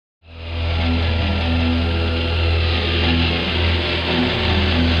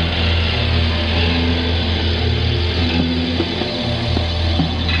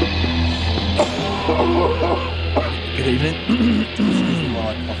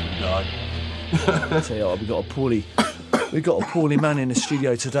right. I tell you what, we got a poorly man in the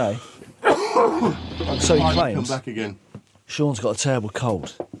studio today. So he claims. Come back again. Sean's got a terrible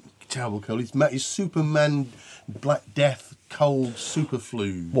cold. Terrible cold. He's Superman, Black Death, cold, super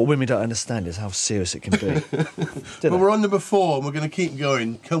flu. What women don't understand is how serious it can be. But we're on number 4 and we're going to keep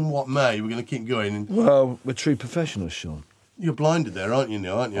going. Come what may, we're going to keep going. Well, we're true professionals, Sean. You're blinded there, aren't you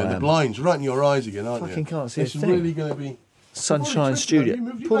now, aren't you? The blind's right in your eyes again, aren't you? Fucking can't see a thing. It's really going to be... Sunshine Studio.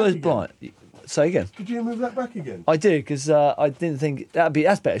 Pull those blinds. Say again. Could you move that back again? I did, because I didn't think...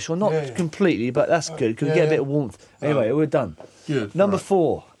 That's better, Sean. Not completely, but that's good. Can we get a bit of warmth? Anyway, we're done. Good. Number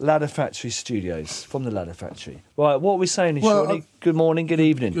 4, Ladder Factory Studios, from the Ladder Factory. Right, what are we saying, Sean? Good morning, good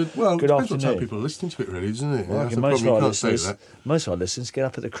evening, good depends afternoon. what time people are listening to it, really, doesn't it? Well, most of our listeners get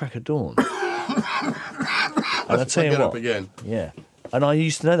up at the crack of dawn. And I tell you what, up again. Yeah. And I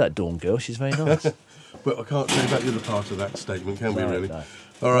used to know that Dawn girl. She's very nice. But I can't say about the other part of that statement, can we, really? No.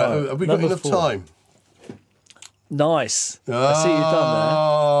 All right, have we got enough time? Nice. I see you've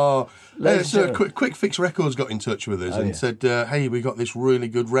done there. So Quick Fix Records got in touch with us and said, hey, we got this really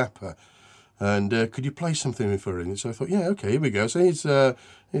good rapper, and could you play something for him? So I thought, yeah, okay, here we go. So here's a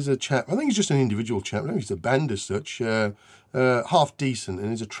chap. I think he's just an individual chap. I don't think he's a band as such. Half decent, and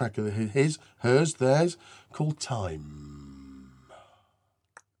here's a track of hers, theirs, called Time.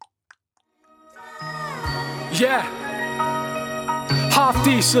 Yeah, half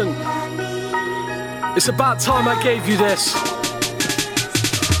decent. It's about time I gave you this.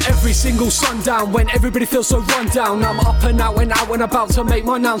 Every single sundown, when everybody feels so run down, I'm up and out and about to make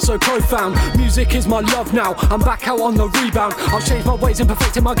my noun so profound. Music is my love now, I'm back out on the rebound. I've changed my ways and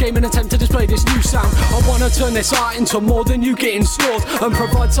perfected my game in attempt to display this new sound. I wanna turn this art into more than you getting scored, and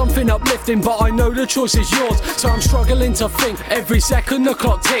provide something uplifting, but I know the choice is yours. So I'm struggling to think, every second the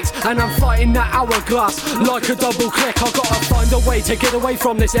clock ticks, and I'm fighting that hourglass like a double click. I gotta find a way to get away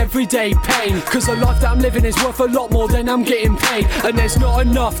from this everyday pain, cause the life that I'm living is worth a lot more than I'm getting paid. And there's not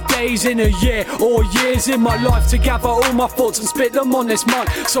enough days in a year or years in my life to gather all my thoughts and spit them on this mic.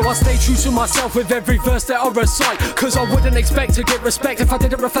 So I stay true to myself with every verse that I recite, cause I wouldn't expect to get respect if I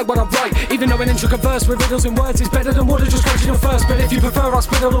didn't reflect what I write. Even though an intricate verse with riddles and words is better than water just quenching your thirst. But if you prefer, I'll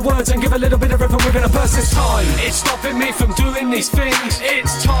spit all the words and give a little bit of rhythm within a verse. It's time. It's stopping me from doing these things.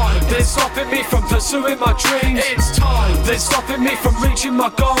 It's time. They're stopping me from pursuing my dreams. It's time. They're stopping me from reaching my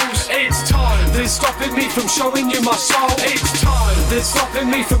goals. It's time. They're stopping me from showing you my soul. It's time. They're stopping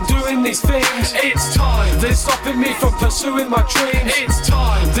me from doing these things. It's time. They're stopping me from pursuing my dreams. It's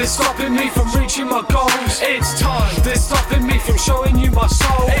time. They're stopping me from reaching my goals. It's time. They're stopping me from showing you my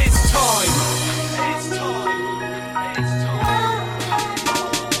soul. It's time. It's time.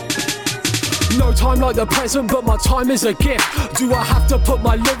 No time like the present, but my time is a gift. Do I have to put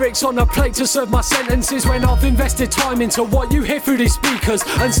my lyrics on a plate to serve my sentences when I've invested time into what you hear through these speakers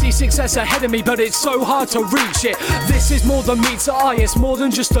and see success ahead of me, but it's so hard to reach it. This is more than meets the eye, it's more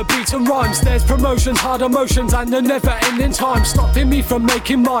than just a beat and rhymes. There's promotions, hard emotions, and a never-ending time stopping me from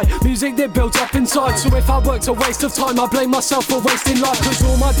making my music that builds up inside. So if I worked a waste of time, I blame myself for wasting life, cause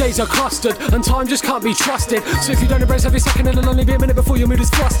all my days are clustered and time just can't be trusted. So if you don't embrace every second, it'll only be a minute before your mood is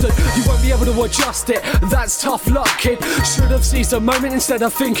flustered. You won't be able to adjust it, that's tough luck, kid. Should have seized a moment instead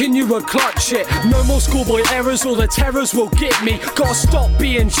of thinking you would clutch it. No more schoolboy errors, or the terrors will get me. Gotta stop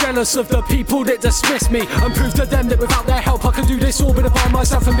being jealous of the people that dismiss me, and prove to them that without their help I can do this all by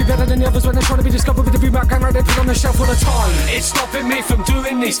myself and be better than the others when they're trying to be discovered with the boom background right they put on the shelf all the time. It's stopping me from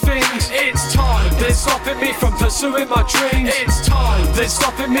doing these things. It's time. They're stopping me from pursuing my dreams. It's time. They're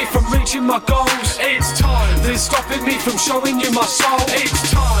stopping me from reaching my goals. It's time. They're stopping me from showing you my soul.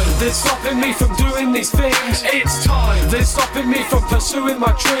 It's time. They're stopping me from doing these things. It's time. They're stopping me from pursuing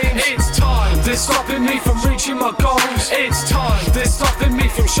my dreams. It's time. They're stopping me from reaching my goals. It's time. They're stopping me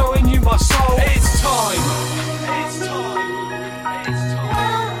from showing you my soul. It's time. It's time.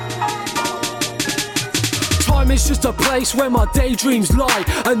 Time is just a place where my daydreams lie,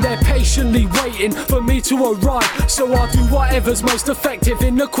 and they're patiently waiting for me to arrive. So I'll do whatever's most effective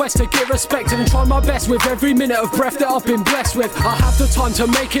in the quest to get respected, and try my best with every minute of breath that I've been blessed with. I have the time to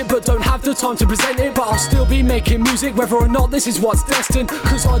make it, but don't have the time to present it. But I'll still be making music whether or not this is what's destined,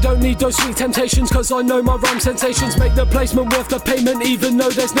 cause I don't need those sweet temptations, cause I know my rhyme sensations make the placement worth the payment, even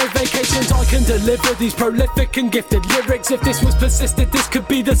though there's no vacations. I can deliver these prolific and gifted lyrics. If this was persisted, this could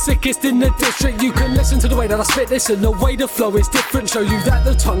be the sickest in the district. You can listen to the way that I spit this and the way the flow is different. Show you that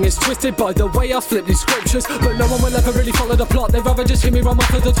the tongue is twisted by the way I flip these scriptures. But no one will ever really follow the plot. They'd rather just hear me run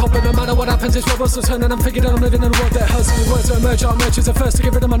off at the top. And no matter what happens, it's robots to turn. And I'm thinking that I'm living in a world that hurts. And the words that emerge are emerges at first to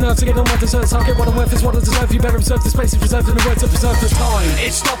get rid of my nerves, to get on my desserts. I'll get what I'm worth is what I deserve. You better observe the space is reserved and the words to preserve the time.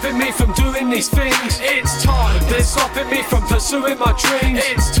 It's stopping me from doing these things. It's time. They're stopping me from pursuing my dreams.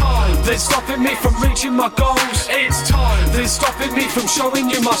 It's time. They're stopping me from reaching my goals. It's time. They're stopping me from showing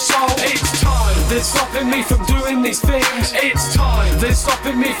you my soul. It's time. They're stopping me from doing these things. It's time. They're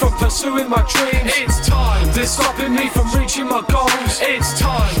stopping me from pursuing my dreams. It's time. They're stopping me from reaching my goals. It's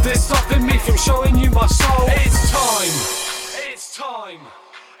time. They're stopping me from showing you my soul. It's time. It's time.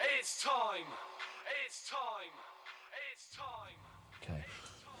 It's time. It's time. It's time. Okay.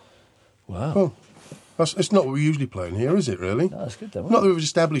 Wow. Oh, it's not what we usually play in here, is it, really? No, that's good, though. Not that we've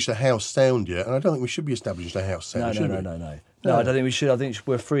established a house sound yet, and I don't think we should be establishing a house sound, should we? No, I don't think we should. I think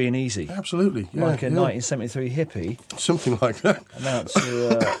we're free and easy. Absolutely, yeah. Like a 1973 hippie. Something like that. Amount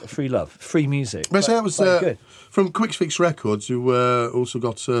to free love, free music. But that was good. from Quick Fix Records, who also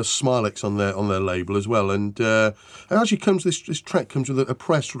got Smilex on their label as well. And it actually comes. This track comes with a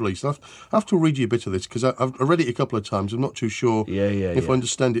press release. I have to read you a bit of this because I've read it a couple of times. I'm not too sure if I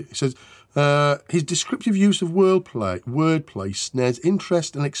understand it. It says his descriptive use of wordplay snares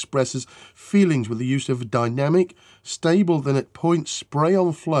interest and expresses feelings with the use of a dynamic, stable, then at points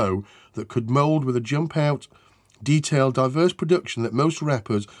spray-on flow that could mould with a jump-out, detailed, diverse production that most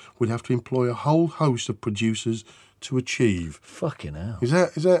rappers would have to employ a whole host of producers to achieve. Fucking hell. Is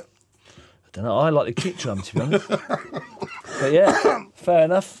that? I don't know. I like the kick drum, to be honest. But yeah, fair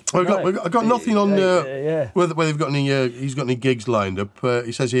enough. I got nothing on whether they've got any. He's got any gigs lined up.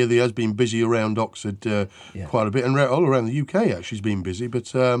 He says here that he has been busy around Oxford quite a bit, and all around the UK actually he's been busy. But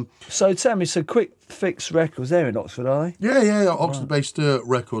so tell me, Quick Fix Records, they're in Oxford, are they? Yeah, Oxford-based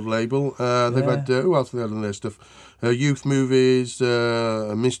record label. They've had who else have they had on their stuff? Youth Movies,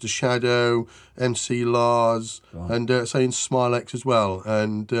 Mr. Shadow, MC Lars, and saying Smilex as well.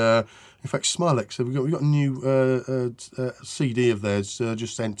 And in fact, Smilex, we've got a new CD of theirs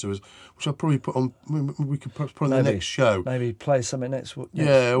just sent to us, which I'll probably put on. We could perhaps put on the next show. Maybe play something next. We're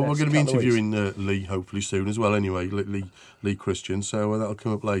going to be interviewing Lee hopefully soon as well. Anyway, Lee Christian, so that'll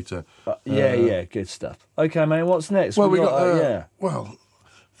come up later. Good stuff. Okay, man. What's next? Well, we got well.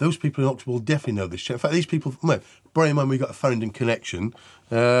 Those people in Oxford will definitely know this. In fact, these people, bear in mind we've got a Farringdon connection.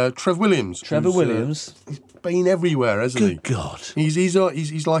 Trev Williams. Trevor Williams. He's been everywhere, hasn't he? Good God. He's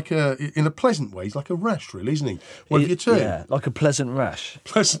like in a pleasant way, he's like a rash, really, isn't he? What have you turned? Yeah, like a pleasant rash.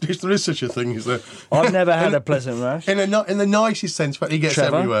 Pleasant, if there is such a thing, is there? I've never had a pleasant rash. In the nicest sense, but he gets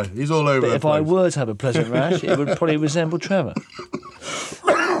Trevor, everywhere. He's all over but the if place. I were to have a pleasant rash, it would probably resemble Trevor.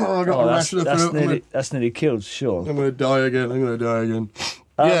 I got a rash. That's nearly killed Sean. I'm going to die again.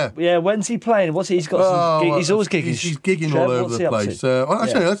 When's he playing? He's got? He's always gigging. He's gigging all over the place.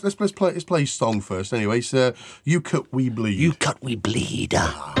 Let's play his song first. Anyway, it's "You Cut We Bleed." You cut we bleed.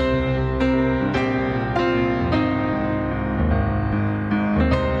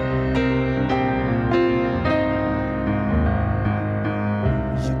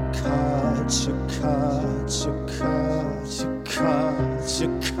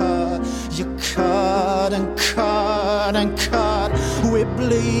 And cut. We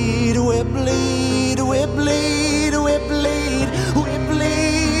bleed, we bleed, we bleed, we bleed, we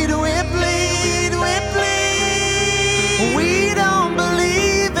bleed, we bleed, we bleed. We don't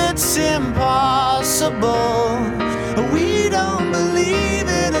believe it's impossible. We don't believe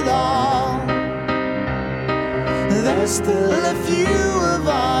it at all. There's still a few of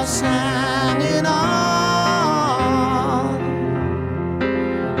us hanging on.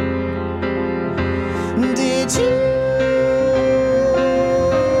 Did you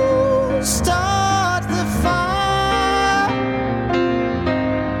start the fire?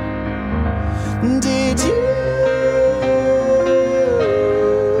 Did you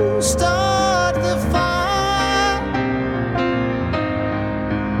start the fire?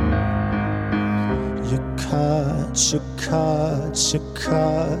 You cut, you cut, you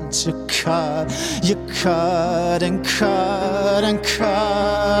cut, you cut, you cut and cut and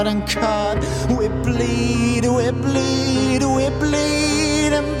cut and cut. We bleed, we bleed, we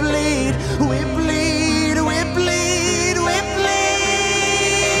bleed and bleed. We bleed, we bleed, we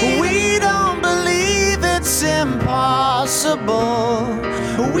bleed. We don't believe it's impossible.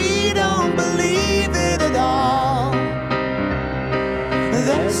 We don't believe it at all.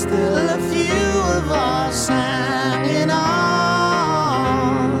 There's still a few of us hanging on.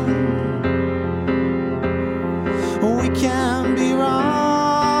 We can be wrong.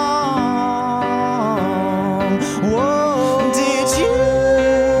 Whoa. Did you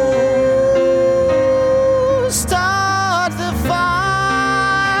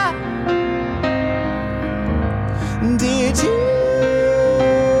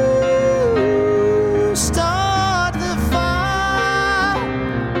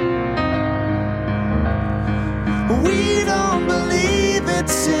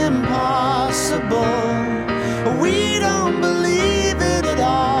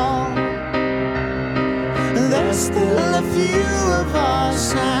of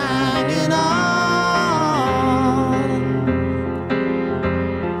us hanging on.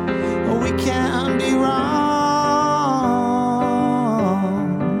 We can't be wrong.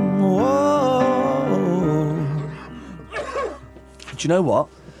 Whoa. Do you know what?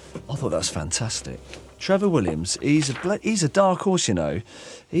 I thought that was fantastic. Trev Williams, he's a dark horse, you know.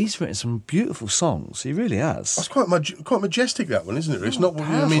 He's written some beautiful songs. He really has. That's quite majestic, that one, isn't it? It's not.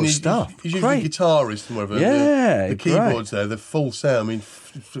 Powerful stuff. He's usually the guitarist and whatever. Yeah, the keyboards there, the full sound. I mean,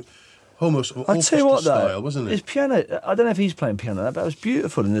 almost orchestra style, wasn't it? His piano. I don't know if he's playing piano, but it was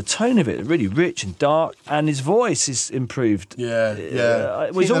beautiful, and the tone of it really rich and dark, and his voice is improved. Yeah.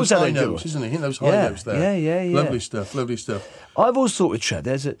 Well, he's always had high notes, isn't he? Hit those high notes there. Yeah. Lovely stuff. I've always thought with Trev,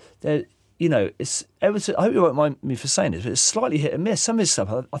 you know, it's. I hope you won't mind me for saying this, but it's slightly hit and miss. Some of his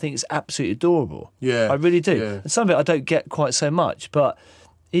stuff, I think, is absolutely adorable. Yeah, I really do. Yeah. And some of it I don't get quite so much, but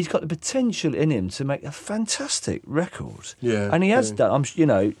he's got the potential in him to make a fantastic record. Yeah, and he has done. You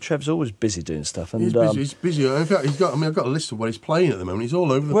know, Trev's always busy doing stuff. And he's busy. In fact, I've got a list of where he's playing at the moment. He's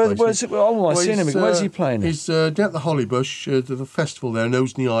all over the place. Where's it? I've seen him. Where's he playing? He's down at the Hollybush, the festival there in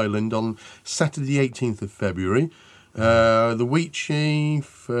Osney Island on Saturday, the 18th of February. The Wheat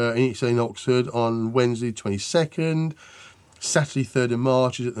Chief in Oxford on Wednesday 22nd. Saturday 3rd of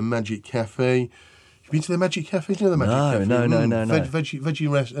March is at the Magic Cafe. You've been to the Magic Cafe? Do you know the Magic Cafe? No.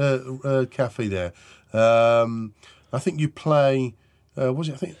 Veggie cafe there. I think you play. Was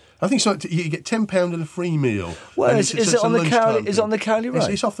it? I think so. You get £10 and a free meal. Well, is it on the Cowley? Is it on the Cowley Road?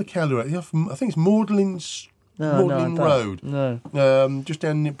 It's off the Cowley Road. I think it's Magdalen Road. No. Just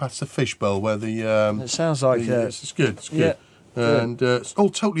down past the fishbowl where the. It sounds like it's good. It's good. Yeah. And it's all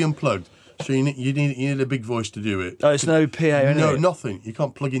totally unplugged. So you need a big voice to do it. Oh, it's no PA or anything? No, nothing. You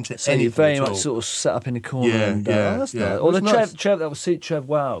can't plug into anything. You're very at much all. sort of set up in the corner. Yeah. That's yeah. nice. Or the nice. Trev, that will suit Trev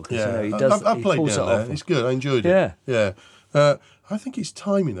well. Yeah, he does. I played pulls down it there. off. It's good. I enjoyed it. Yeah. I think it's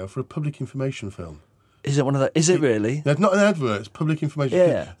time, for a public information film. Is it one of the? Is it really? It's not an advert. It's public information.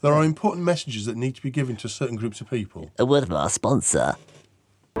 Yeah. There are important messages that need to be given to certain groups of people. A word from our sponsor.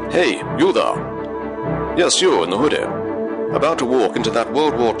 Hey, you there. Yes, you in the hoodie. About to walk into that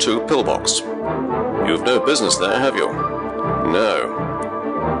World War II pillbox. You've no business there, have you?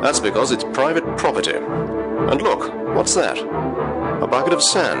 No. That's because it's private property. And look, what's that? A bucket of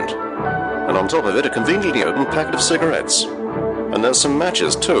sand. And on top of it, a conveniently opened packet of cigarettes. And there's some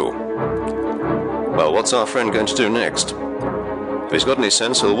matches, too. Well, what's our friend going to do next? If he's got any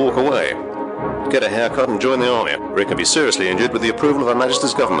sense, he'll walk away. Get a haircut and join the army, where he can be seriously injured with the approval of Her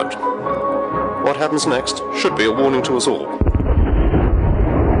Majesty's government. What happens next should be a warning to us all.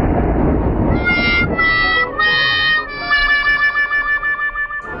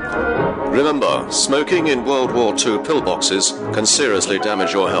 Remember, smoking in World War II pillboxes can seriously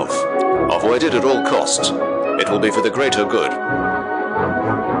damage your health. Avoid it at all costs. It will be for the greater good.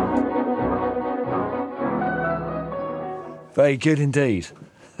 Very good indeed.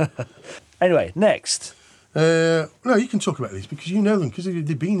 Anyway, next. No, you can talk about these because you know them because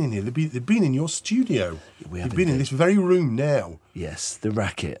they've been in here. They've been in your studio. They've been in this very room now. Yes, the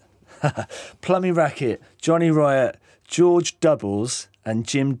Racket. Plummy Racket, Johnny Riot, George Doubles and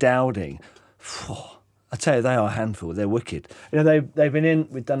Jim Dowding. I tell you, they are a handful. They're wicked. You know, they've been in.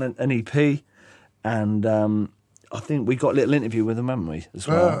 We've done an EP, and I think we got a little interview with them, haven't we? As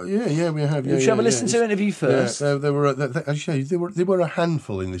well. Yeah, we have. Shall we listen to the interview first? Yeah, they were a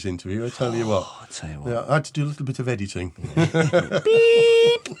handful in this interview. I tell you what. I tell you what. Yeah, I had to do a little bit of editing.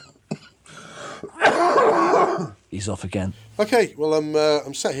 He's off again. Okay, well,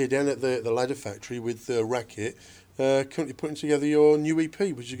 I'm sat here down at the Ladder Factory with Racket, currently putting together your new EP,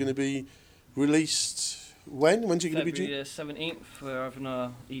 which is going to be released when? When's it going to be due? February 17th, we're having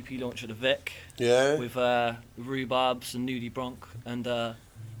our EP launch at the Vic. Yeah. With Rhubarbs and Nudie Bronc and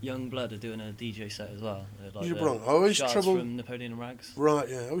Young Blood are doing a DJ set as well. Nudie Bronc. I always trouble from Napoleon and Rags. Right,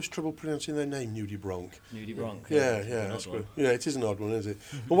 yeah. I always trouble pronouncing their name, Nudie Bronc. Nudie Bronc. Yeah, that's good. Yeah, it is an odd one, isn't it?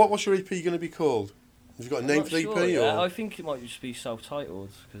 Well, what's your EP going to be called? Have you got a name for the EP? Yeah, or? I think it might just be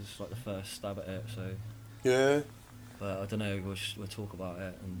self-titled because it's like the first stab at it. So. Yeah. But I don't know. We'll talk about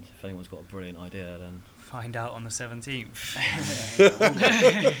it, and if anyone's got a brilliant idea, then find out on the 17th.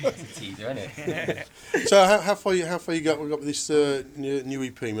 It's a teaser, isn't it? So how far you got? We got with this new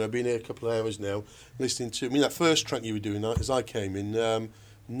EP. I mean, I've been here a couple of hours now, listening to. I mean, that first track you were doing as I came in,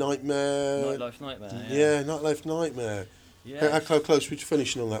 Nightmare. Nightlife Nightmare. Yeah, Nightlife Nightmare. Yeah. How close were you to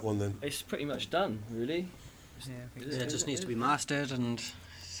finishing on that one then? It's pretty much done, really. It just needs to be mastered and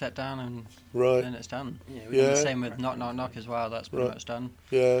set down, and then it's done. Yeah, we did the same with Knock Knock Knock as well. That's pretty much done.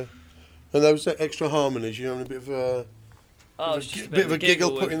 Yeah, and those extra harmonies, you know, a bit of a just bit of a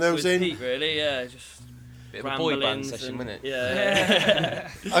giggle putting those with in. Pete, really, yeah. Just Bit of a boy band session, wasn't it? Yeah.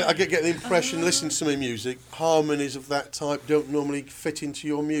 I get the impression, listening to my music, harmonies of that type don't normally fit into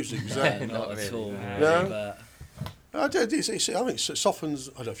your music. Is that? Not at all. No? I think it softens.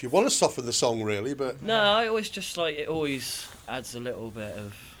 I don't know if you want to soften the song, really, but no, I always just like it. Always adds a little bit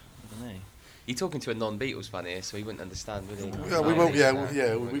of, I don't know. You're talking to a non-Beatles fan here, so he wouldn't understand, would he? Yeah, we won't.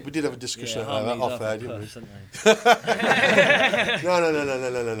 Yeah, we did have a discussion about that off air, didn't we?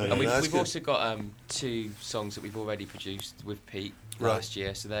 No. And we've also got 2 songs that we've already produced with Pete last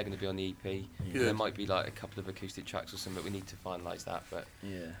year, so they're going to be on the EP. There might be like a couple of acoustic tracks or something, but we need to finalise that. But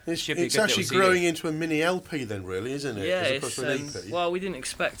it's actually growing into a mini LP then, really, isn't it? Yeah, as opposed to an EP. Well, we didn't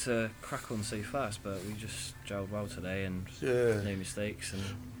expect to crack on so fast, but we just gelled well today and no mistakes and.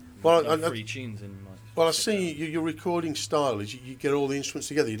 Well, 3 tunes in. Well, I see your recording style is you get all the instruments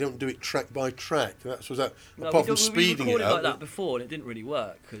together. You don't do it track by track. Apart from speeding we it recorded up. like that before, and it didn't really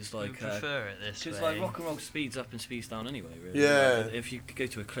work because like. I prefer it this way. Because like rock and roll speeds up and speeds down anyway. Really. Yeah. Like, if you go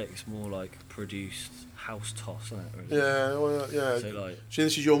to a click, it's more like produced house toss, isn't it? Really? Yeah. Well, yeah. So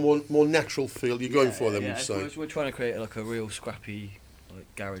this is your more natural feel you're going for, then, would you say? We're trying to create like a real scrappy, like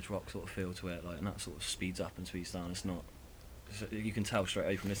garage rock sort of feel to it, like, and that sort of speeds up and speeds down. It's not. You can tell straight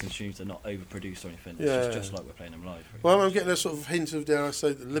away from listening to tunes they're not overproduced or anything. It's just like we're playing them live. Really. Well, I'm getting a sort of hint of, dare I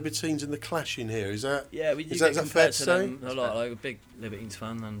say, the Libertines and the Clash in here. Is that? Yeah, we do. Is that fair to say? A lot, like a big Libertines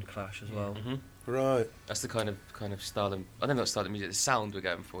fan and Clash as well. Mm-hmm. Right. That's the kind of style of, I don't know what style of music, the sound we're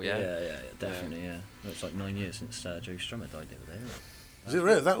going for. Yeah. Yeah, definitely. Yeah. It's like 9 years since Joe Strummer died the other day. Is it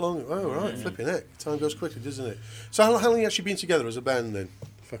really that long? Oh, right. Flipping heck. Time goes quickly, doesn't it? So how long have you actually been together as a band then?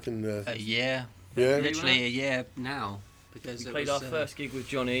 Fucking. A year. Yeah. Literally a year now. Because we played our first gig with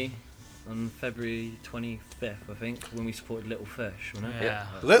Johnny on February 25th, I think, when we supported Little Fish, wasn't it? Yeah.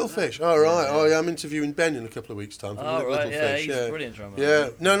 Little Fish. Oh, right. Oh, yeah. I'm interviewing Ben in a couple of weeks' time. Oh, Little right. Yeah, Fish. he's a brilliant drummer.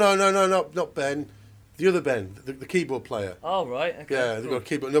 Yeah. No, not Ben. The other Ben, the keyboard player. Oh, right. Okay. Yeah, they've got a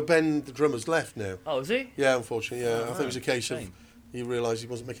keyboard. No, Ben, the drummer's left now. Oh, is he? Yeah, unfortunately. Yeah, I think it was a case shame. of he realised he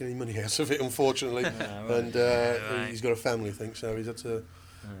wasn't making any money out of it, unfortunately, and he's got a family, I think, so he's had to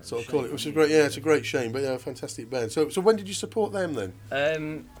sort of call it, which is great. Yeah, it's a great shame, but yeah, a fantastic band. So when did you support them then?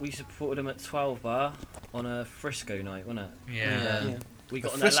 We supported them at 12 Bar on a Frisco night, wasn't it? Yeah. We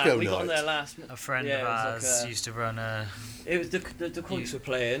got on there last. A friend of ours used to run a. It was the Quinks were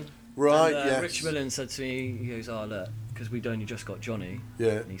playing. Right. And, Rich Millen said to me, he goes, "Oh look, because we'd only just got Johnny."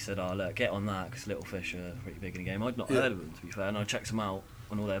 Yeah. And he said, "Oh look, get on that because Little Fish are pretty big in the game." I'd not heard of them, to be fair, and I checked them out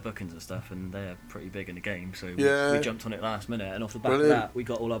on all their bookings and stuff, and they're pretty big in the game. So we jumped on it last minute, and off the back of that, we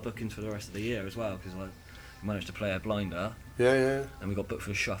got all our bookings for the rest of the year as well because I managed to play a blinder. Yeah. And we got booked for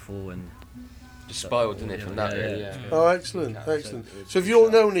the shuffle and. Just spiraled, didn't it, from that? Yeah. Oh, excellent. So have you all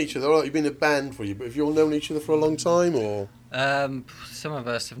known each other? You've been a band for you, but have you all known each other for a long time, or? Some of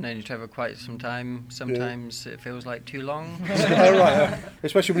us have known each other quite some time. Sometimes it feels like too long. Oh, right.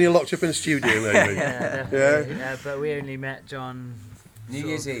 Especially when you're locked up in a studio, maybe. Yeah, but we only met John. New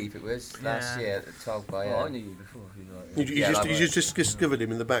Year's Eve it was last year at 12 Bar. Oh, I knew you before. You just discovered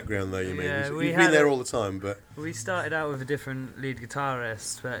him in the background there, you mean? Yeah, He's been there all the time, but... We started out with a different lead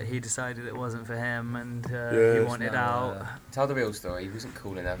guitarist, but he decided it wasn't for him, and he wanted out. Tell the real story, he wasn't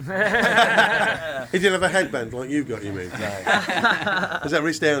cool enough. He didn't have a headband like you got, you mean? No. Is that what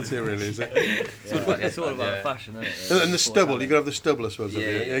it's down to, really, is it? It's all about fashion, isn't it? And the stubble, you got to have the stubble, I suppose.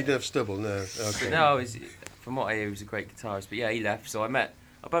 Yeah, he didn't have stubble, no. Okay. No, from what I hear, he was a great guitarist, but yeah, he left, so I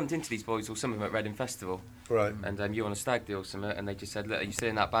bumped into these boys, or some of them at Reading Festival. Right. And you on a stag do or something, and they just said, "Look, are you still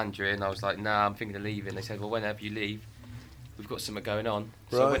in that band you're in?" And I was like, "Nah, I'm thinking of leaving." They said, "Well, whenever you leave, we've got something going on."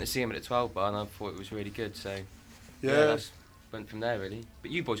 So I went to see him at the 12 Bar, and I thought it was really good. So yeah, went from there really.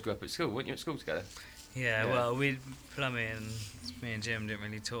 But you boys grew up at school, weren't you? At school together? Yeah. Well, Plummy and me and Jim didn't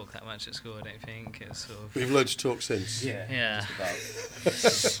really talk that much at school. I don't think it's sort of. We've learned to talk since. Yeah.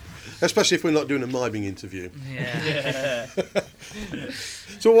 Especially if we're not doing a miming interview. Yeah.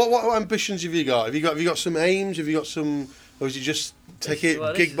 So what ambitions have you got? Have you got some aims? Have you got some, or is it just take it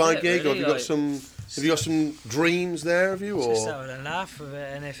gig by gig? Or have you got some dreams there? Have you? Or just having a laugh with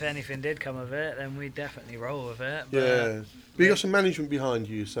it, and if anything did come of it, then we'd definitely roll with it. But yeah. But you got some management behind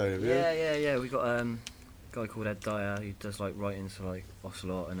you say, have you? Yeah. We got a guy called Ed Dyer who does like writings for like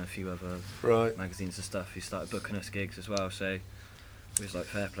Ocelot and a few other magazines and stuff. He started booking us gigs as well, so it was like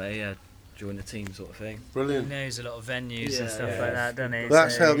fair play. Yeah, join the team sort of thing. Brilliant. He knows a lot of venues and stuff like that, doesn't he?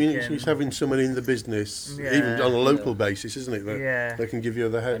 That's so how he's having someone in the business, even on a local basis, isn't it? They can give you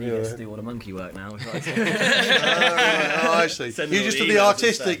the head. And he gets to do all the monkey work now. I see. You just do the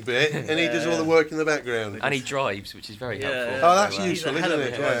artistic bit, and he does all the work in the background. And he drives, which is very helpful. Oh, that's useful, isn't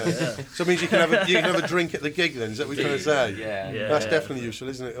it? So it means you can have a drink at the gig then. Is that what you're trying to say? Yeah. That's definitely useful,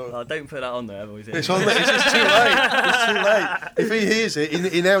 isn't it? Oh, don't put that on there. It's on there. It's just too late. It's too late. If he hears it,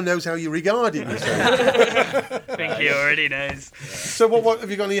 he now knows how you regard him. I think he already knows. So what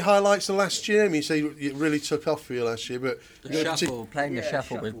have you got any highlights of last year? I mean, you say it really took off for you last year, but playing the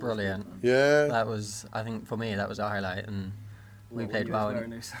shuffle was brilliant. Yeah, that was, I think for me that was a highlight, and we played well.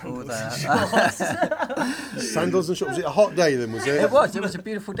 Sandals and shorts. Was it a hot day then? Was it? It was a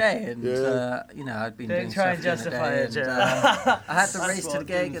beautiful day, and I'd been doing try stuff and justify it. I had to race to the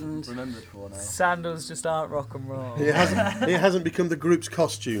gig and sandals just aren't rock and roll. It hasn't become the group's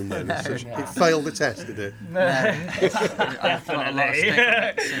costume then. It failed the test, did it? No. I've got a lot of stick on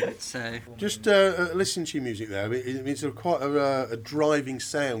it since. Just listening to your music there. I mean, it's quite a driving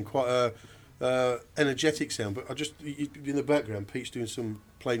sound, quite a energetic sound. But in the background, Pete's doing some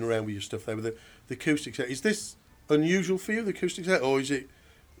playing around with your stuff there with the acoustic sound. Is this unusual for you, the acoustic sound, or is it?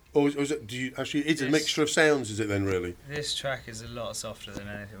 Or is it? Do you actually? It's a mixture of sounds. Is it then really? This track is a lot softer than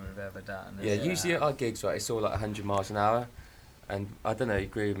anything we've ever done. Yeah, usually at our gigs, right, it's all like 100 miles an hour, and I don't know, you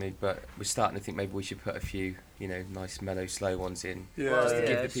agree with me, but we're starting to think maybe we should put a few, nice mellow, slow ones in, just to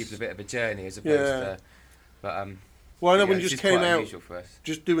give the people a bit of a journey as opposed to. But well, I know when you just came out, for us.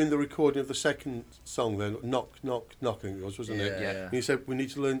 just doing the recording of the second song, then knock, knocking it was, wasn't it? Yeah. And you said we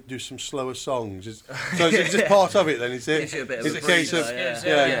need to do some slower songs. So it's just part of it, then, is it? Gives you a bit of it's a case of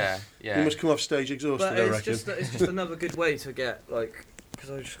yeah. You must come off stage exhausted, But I it's reckon. just another good way to get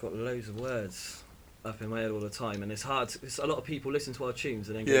because I've just got loads of words up in my head all the time, and it's hard. A lot of people listen to our tunes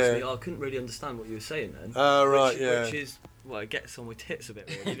and then go to me, "Oh, I couldn't really understand what you were saying then." Which is. Well, it gets on with tits a bit,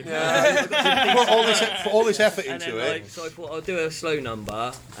 really. Put all this effort into it. So I thought I'll do a slow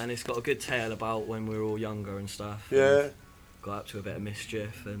number, and it's got a good tale about when we were all younger and stuff. Yeah. Got up to a bit of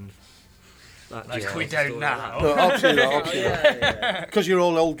mischief and. We don't now. No, absolutely not. Because you're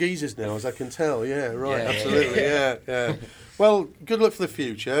all old geezers now, as I can tell. Yeah, right. Absolutely. Yeah. Well, good luck for the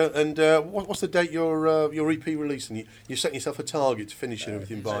future. And what's the date your EP releasing? You're setting yourself a target to finish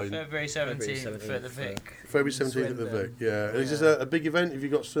everything by February 17th at the Vic. February 17th at the Vic. Yeah. Is this a big event? Have you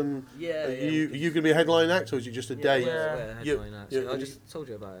got some? Are you going to be a headline act, or is it just a day? Headline act. I just told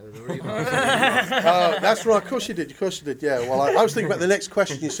you about it. Oh, that's right. Of course you did. Yeah. Well, I was thinking about the next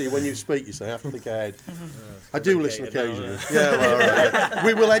question. You see, when you speak, you say, "I have to think ahead." I do listen occasionally. Yeah. Well, all right.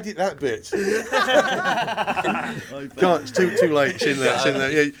 We will edit that bit. Can't. It's too late. It's in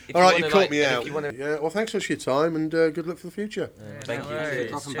there. Yeah. All right, you caught me out. Yeah. Well, thanks so much for your time, and good luck for the future. Thank you.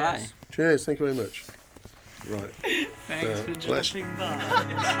 Cheers. Thank you very much. Right. Thanks for dropping by.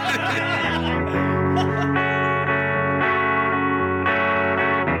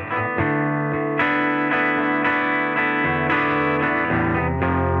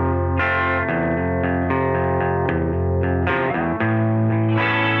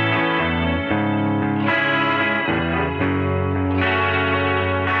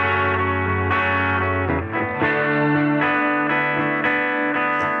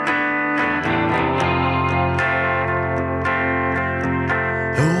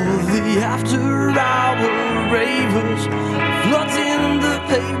 Flooding the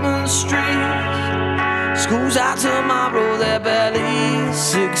pavement streets. School's out tomorrow, they're barely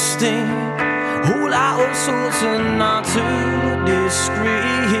 16. Whole lot of sorts and not too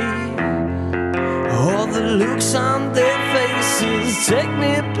discreet. All the looks on their faces take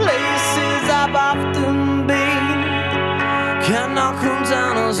me places I've often been. Cannot come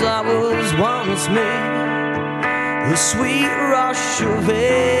down as I was once me. The sweet rush of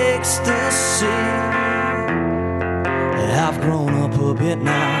ecstasy. I've grown up a bit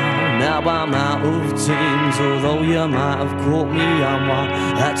now I'm out of teens. Although you might have caught me on one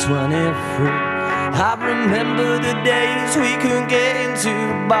at 23. I remember the days we could get into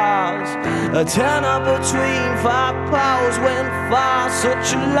bars. A turn up between 5 pals went far.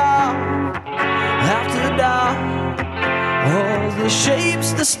 Such a love after dark. All the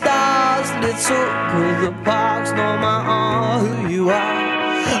shapes, the stars lit up with the parks. No matter who you are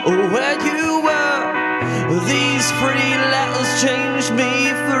or where you were, these 3 letters changed me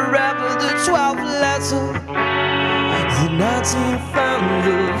forever. The 12th letter, the 19th and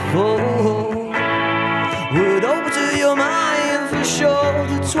the 4th would open to your mind for sure.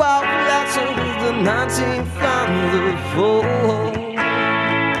 The 12th letter, the 19th and the 4th.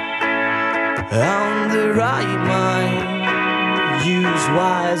 On the right mind, used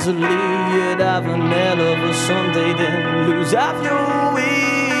wisely, you'd have an hell of a Sunday, then lose half your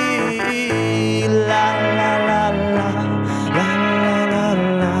way. La la la la, la la la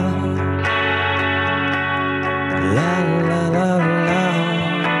la, la la la la.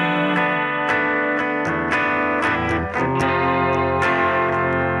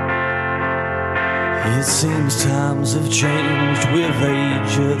 It seems times have changed with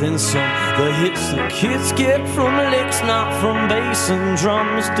age, then some. The hits the kids get from licks, not from bass and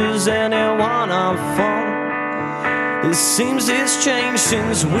drums. Does anyone have fun? It seems it's changed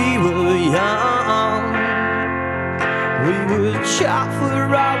since we were young. We would chat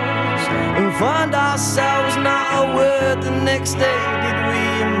for hours and find ourselves not a word the next day. Did we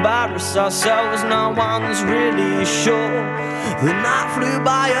embarrass ourselves? No one's really sure. The night flew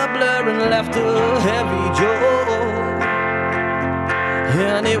by a blur and left a heavy jaw.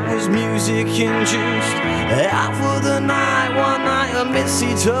 And it was music induced. Out for the night, one night a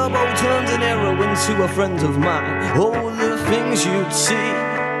Missy Turbo turned an heroin to a friend of mine. All the things you'd see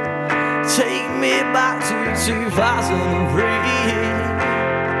take me back to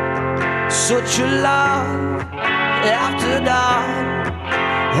 2003. Such a love after dark.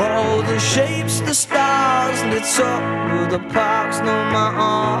 All the shapes, the stars lit up with the parks. No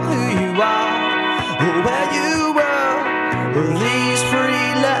matter who you are or where you were, these 3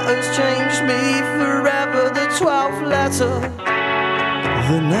 letters changed me forever. The 12th letter,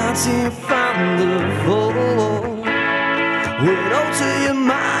 the 19th and the 4th would alter your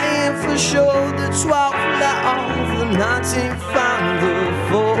mind for sure. The 12th letter, the 19th and the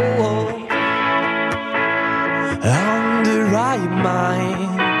 4th. On the right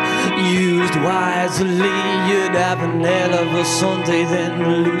mind, used wisely, you'd have an hell of a Sunday,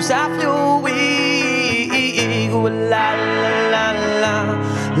 then lose half your week. La la la la,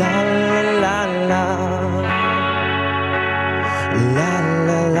 la la la la, la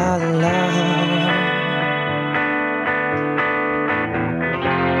la la la.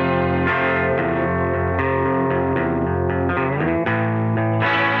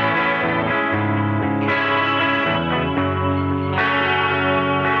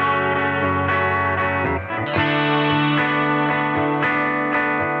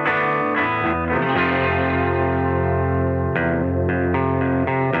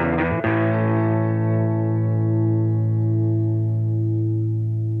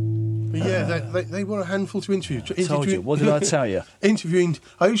 They were a handful to interview. Told you. What did I tell you? Interviewing.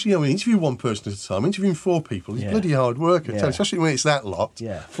 I usually interview one person at a time. Interviewing 4 people is bloody hard work. I tell you, especially when it's that lot.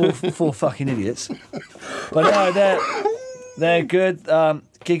 Yeah, four fucking idiots. But no, they're good.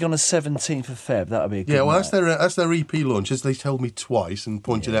 Gig on the 17th of Feb. That'll be a good well, night. that's their EP launch, as they told me twice and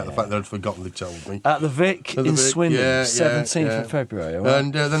pointed out the fact that I'd forgotten they told me. At the Vic in Swindon, 17th of February. Right?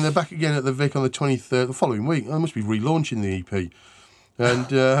 And then they're back again at the Vic on the 23rd, the following week. I must be relaunching the EP. And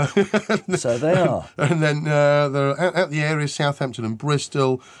so they are. And then they're out the area, Southampton and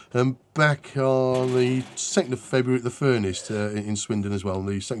Bristol, and back on the 2nd of February at the Furnace in Swindon as well, on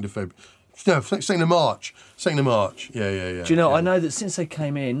the 2nd of February. No, 2nd of March. 2nd of March. Yeah. Do you know, I know that since they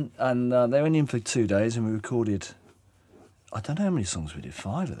came in, and they went in for 2 days, and we recorded, I don't know how many songs we did,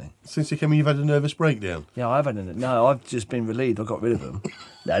 5, I think. Since they came in, you've had a nervous breakdown? Yeah, I've just been relieved. I got rid of them.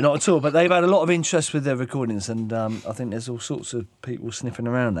 No, not at all. But they've had a lot of interest with their recordings, and I think there's all sorts of people sniffing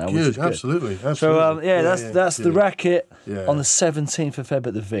around now. Which is good. Absolutely. So that's the Racket on the 17th of Feb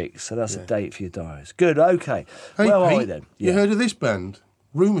at the Vic. So that's a date for your diaries. Good. Okay. Hey, where are we then? You heard of this band?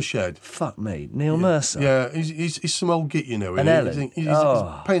 Rumour Shed. Fuck me. Neil Mercer. Yeah, he's some old git, you know. And Ellen. He's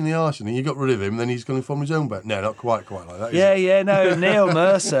a pain in the arse, and you got rid of him, then he's going to form his own band. No, not quite like that. No, Neil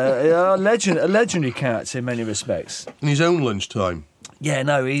Mercer, a legendary character in many respects. In his own lunchtime. Yeah,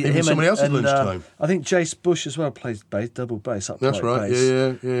 no, even somebody else's lunchtime. I think Jace Bush as well plays bass, double bass, upright That's right.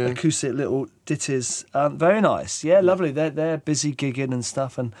 bass. Yeah. Acoustic little ditties. Very nice. Yeah, lovely. They're busy gigging and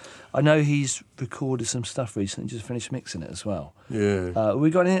stuff, and I know he's recorded some stuff recently. Just finished mixing it as well. Yeah. We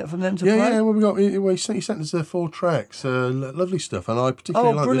got anything from them to play? Yeah. Well, he sent us 4 tracks. Lovely stuff, and I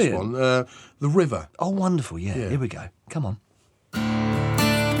particularly like this one, The River. Oh, wonderful. Yeah. Here we go. Come on.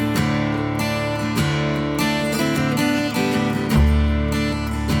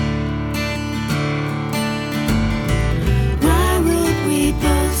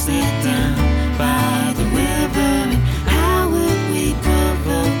 Sit down by the river, and how would we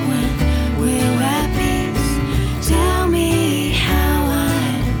provoke when we're at peace? Tell me how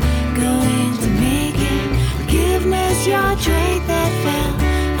I'm going to make it. Forgiveness, your trait that fell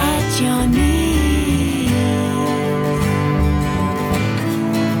at your knees.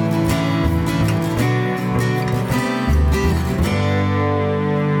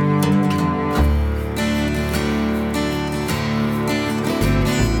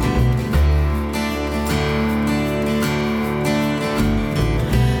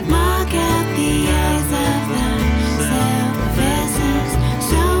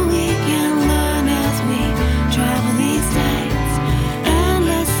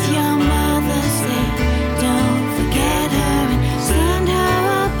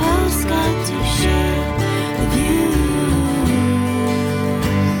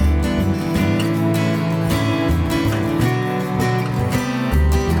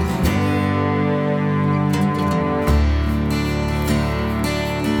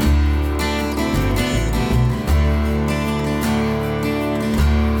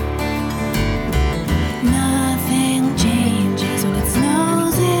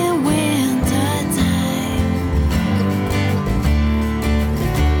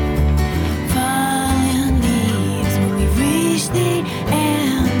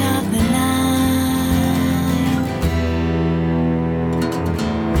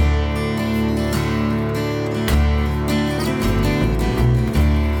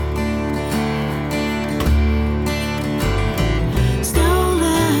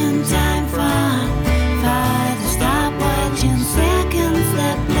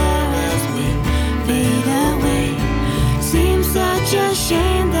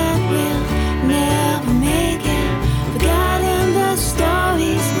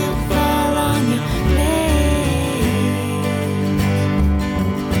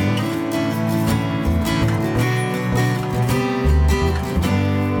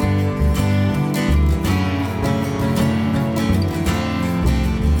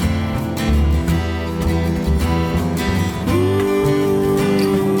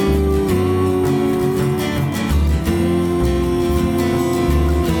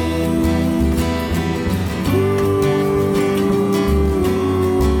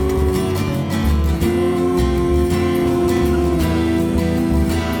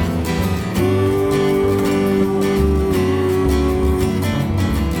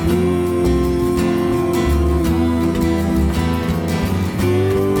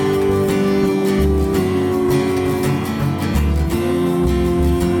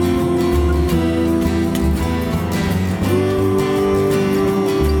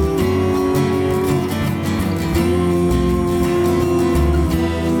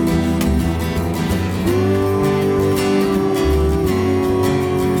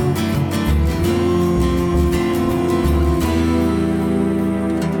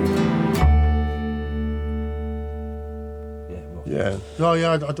 Oh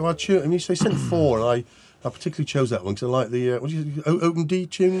yeah, I choose. And they sent 4, and I particularly chose that one because I like the open D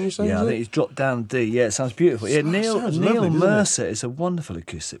tuning. You say? Yeah, I think he's dropped down D. Yeah, it sounds beautiful. Yeah, Neil Mercer is a wonderful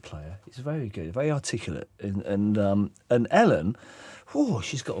acoustic player. He's very good, very articulate, and Ellen,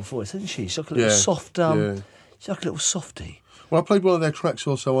 she's got a voice, hasn't she? She's like a little soft. She's like a little softie. Well, I played one of their tracks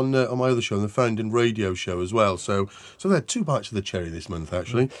also on my other show, on the Founding Radio show as well. So they had 2 bites of the cherry this month,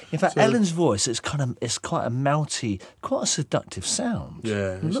 actually. In fact, Ellen's voice it's quite a mouty, quite a seductive sound.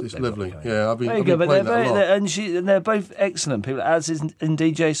 Yeah, it's lovely. Yeah, I've been playing that a lot. And they're both excellent people, as is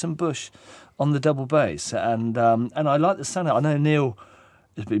indeed Jason Bush on the double bass. And I like the sound. I know Neil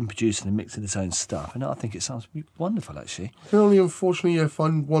has been producing and mixing his own stuff, and I think it sounds wonderful, actually. I can only unfortunately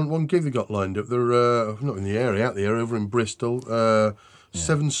find one gig they got lined up. They're not in the area, out there, over in Bristol.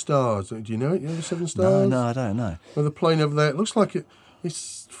 7 Stars. Do you know it? You know the 7 Stars? No, I don't know. Well, they're playing over there. It looks like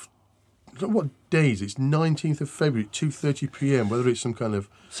it's what days? It's 19th of February at 2:30 p.m. Whether it's some kind of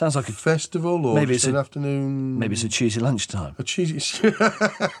sounds like a festival or maybe it's an afternoon. Maybe it's a Tuesday lunchtime. A Tuesday.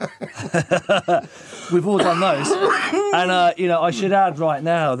 We've all done those, and I should add right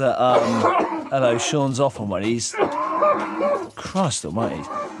now that Sean's off on one. Christ Almighty,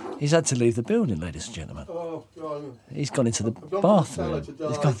 he's had to leave the building, ladies and gentlemen. Oh God! He's gone into the bathroom.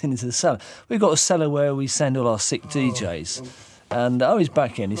 He's gone into the cellar. We've got a cellar where we send all our sick DJs. And he's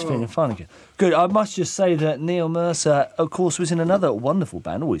back in. He's feeling fine again. Good. I must just say that Neil Mercer, of course, was in another wonderful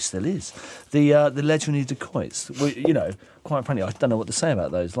band. Oh, he still is. The legendary Dacoits. Quite frankly, I don't know what to say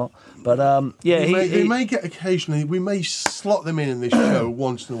about those lot. But they may get occasionally. We may slot them in this show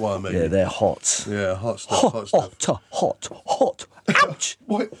once in a while, maybe. Yeah, they're hot. Yeah, hot stuff. Hot. Ouch.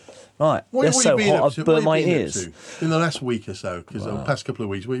 What? Right. They're so hot. I've burnt my ears in the last week or so. Because the past couple of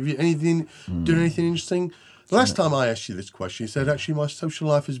weeks, have you done anything interesting? The last time I asked you this question, you said, actually, my social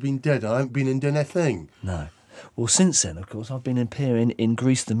life has been dead. I haven't been and done a thing. No. Well, since then, of course, I've been appearing in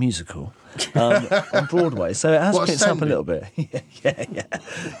Grease the Musical on Broadway, so it has picked up a little bit.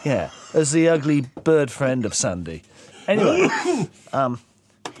 Yeah. As the ugly bird friend of Sandy. Anyway,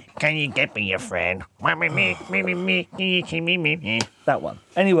 can you get me a friend? That one.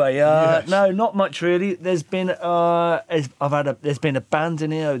 Anyway, no, not much really. There's been there's been a band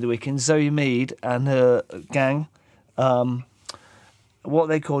in here over the weekend, Zoe Mead and her gang. What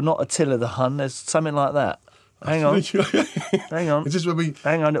they call not Attila the Hun. There's something like that. Hang on. Hang on. Is this where we?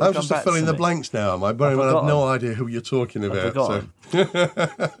 Hang on. I'm just to fill in the blanks now, am I? But I have no idea who you're talking about. So.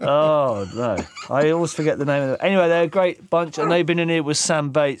 Oh no, I always forget the name of them. Anyway, they're a great bunch, and they've been in here with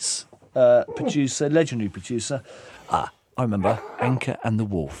Sam Bates, legendary producer. I remember Anchor and the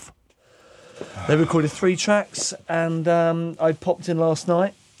Wolf. They recorded 3 tracks, and I popped in last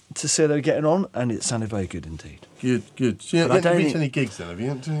night to see how they were getting on, and it sounded very good indeed. Good. So you haven't been to any gigs then, have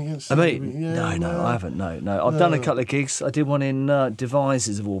you? No, I haven't. No. I've done a couple of gigs. I did one in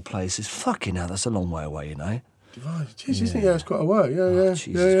Devises of all places. Fucking hell, that's a long way away, you know. Devices? Jesus, yeah, it's quite a way. Yeah.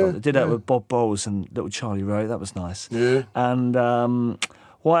 Jesus, I did that with Bob Bowles and little Charlie Rowe. That was nice. Yeah. And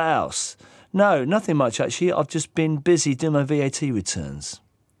what else? No, nothing much actually. I've just been busy doing my VAT returns.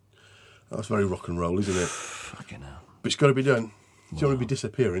 That's very rock and roll, isn't it? Fucking hell. But it's got to be done. You don't want to be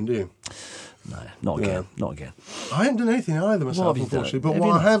disappearing, do you? No, not again. I haven't done anything either myself, unfortunately. But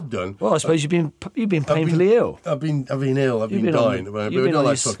what I have done, well, I suppose you've been painfully ill. I've been ill. I've been dying. I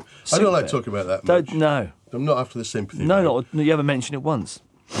don't like talking about that much. No, I'm not after the sympathy. No, you haven't mentioned it once.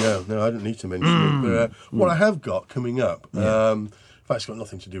 No, I don't need to mention it. But what I have got coming up. In fact, it's got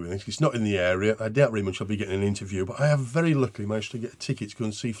nothing to do with it. It's not in the area. I doubt very much I'll be getting an interview, but I have very luckily managed to get a ticket to go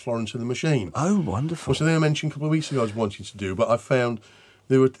and see Florence and the Machine. Oh, wonderful. Which I think I mentioned a couple of weeks ago I was wanting to do, but I found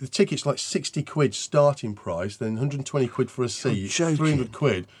the tickets like 60 quid starting price, then 120 quid for a seat, 300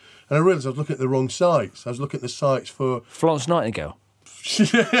 quid. And I realised I was looking at the wrong sites. I was looking at the sites for... Florence Nightingale.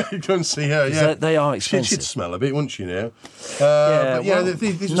 Yeah, you go and see her, yeah. They are expensive. She'd smell a bit, wouldn't she, now? These are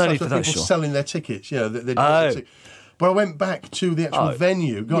people selling their tickets. Yeah, But I went back to the actual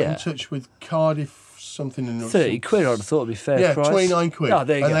venue, got in touch with Cardiff something. 30 quid, I'd have thought would be fair price. 29 quid. Oh,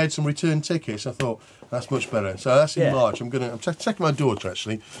 there you go. And they had some return tickets. I thought, that's much better. So that's in March. I'm taking my daughter,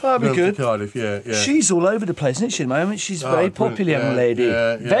 actually. That'd be good. To Cardiff, yeah. She's all over the place, isn't she, at the moment? She's a very popular young lady.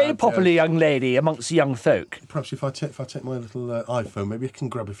 Very popular young lady amongst young folk. Perhaps if I take my little iPhone, maybe I can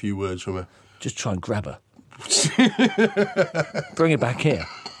grab a few words from her. Just try and grab her. Bring her back here.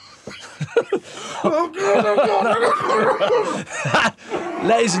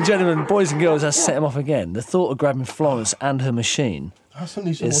 Ladies and gentlemen, boys and girls, that's set him off again. The thought of grabbing Florence and her machine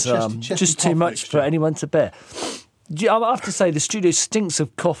is just too much for anyone to bear. I have to say, the studio stinks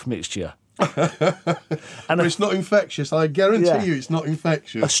of cough mixture. And it's not infectious. I guarantee you, it's not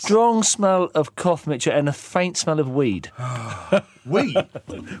infectious. A strong smell of cough mixture and a faint smell of weed. Weed.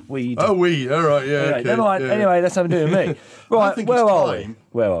 Weed. Oh, weed. All right. Yeah. Anyway, Okay, never mind. yeah. Anyway, that's nothing to do with me. Right. Where are we?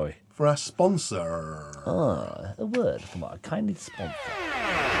 Where are we? For our sponsor. Ah, a word from our kindly sponsor.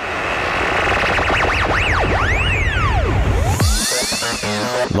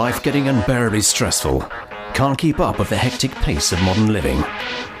 Life getting unbearably stressful. Can't keep up with the hectic pace of modern living.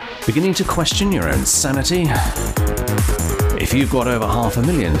 Beginning to question your own sanity? If you've got over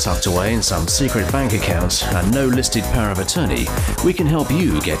 $500,000 tucked away in some secret bank account and no listed power of attorney, we can help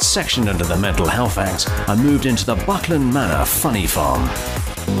you get sectioned under the Mental Health Act and moved into the Buckland Manor Funny Farm.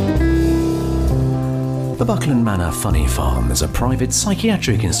 The Buckland Manor Funny Farm is a private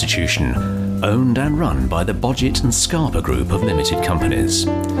psychiatric institution owned and run by the Bodgett and Scarpa Group of limited companies.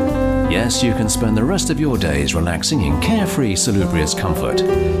 Yes, you can spend the rest of your days relaxing in carefree, salubrious comfort,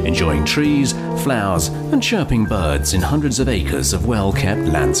 enjoying trees, flowers, and chirping birds in hundreds of acres of well-kept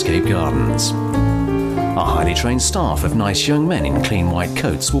landscape gardens. Our highly trained staff of nice young men in clean white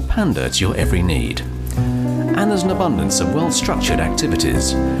coats will pander to your every need. And there's an abundance of well-structured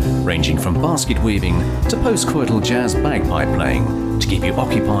activities, ranging from basket weaving to post-coital jazz bagpipe playing, to keep you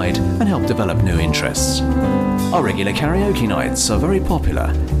occupied and help develop new interests. Our regular karaoke nights are very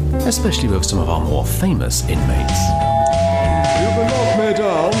popular, especially with some of our more famous inmates. You can knock me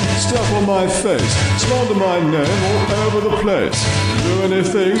down, step on my face, slander my name all over the place. Do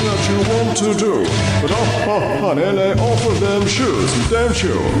anything that you want to do, but honey, lay off of them shoes, don't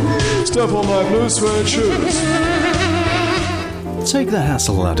you? Step on my blue suede shoes. Take the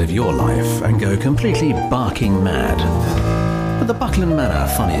hassle out of your life and go completely barking mad. At the Buckland Manor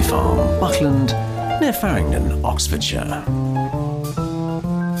Funny Farm, Buckland, near Farringdon, Oxfordshire.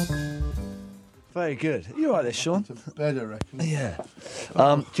 Very good. You all right there, Sean? Bed, I reckon. Yeah.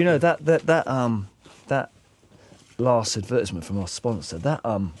 Do you know that last advertisement from our sponsor? That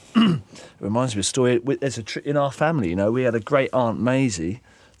reminds me of a story. There's in our family. You know, we had a great aunt Maisie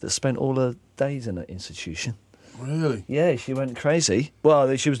that spent all her days in an institution. Really? Yeah, she went crazy.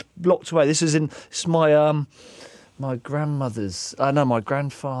 Well, she was locked away. This is my my grandmother's. No, my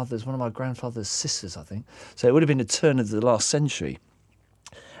grandfather's. One of my grandfather's sisters, I think. So it would have been the turn of the last century.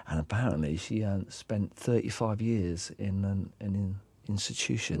 And apparently she spent 35 years in an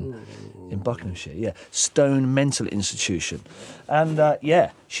institution in Buckinghamshire. Yeah, Stone Mental Institution. And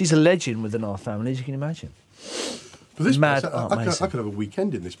she's a legend within our family, as you can imagine. But this Mad place, Aunt I Maisie. could have a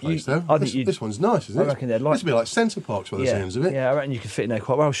weekend in this place, though. I think this one's nice, isn't it? I reckon they'd like. This would be like Centre Parks by the sounds of it. Yeah, I reckon you could fit in there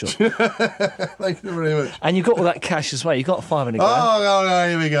quite well, Sean. Thank you very much. And you've got all that cash as well. You've got $500 grand. Oh, no,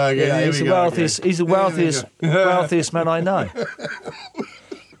 here we go again. Yeah, Here he's we the go wealthiest. again. He's the wealthiest man I know.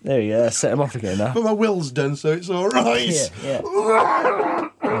 There you go. Set him off again now. But my will's done, so it's all right. Yeah.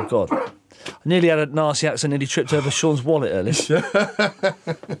 Oh God. I nearly had a nasty accident, nearly tripped over Sean's wallet earlier.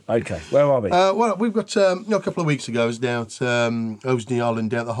 Okay, where are we? Well, we've got a couple of weeks ago I was down at Osney Island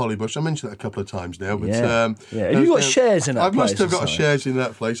down at the Hollybush. I mentioned that a couple of times now. But, yeah. Have you got shares in that place? I must have got shares in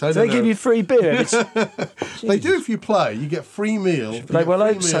that place. Do they give you free beer? They do if you play. You get free meal. Well,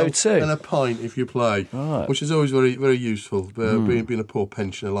 I hope so too. And a pint if you play, which is always very, very useful. Being a poor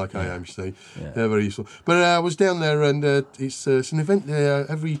pensioner like I am, you see, very useful. But I was down there, and it's an event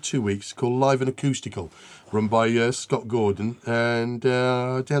every 2 weeks called Live and Acoustical, run by Scott Gordon, and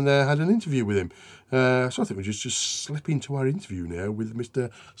down there had an interview with him. So I think we'll just slip into our interview now with Mr.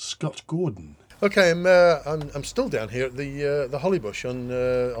 Scott Gordon. Okay, I'm still down here at the Hollybush on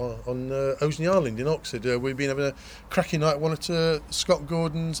Osney Island in Oxford. We've been having a cracking night at one of Scott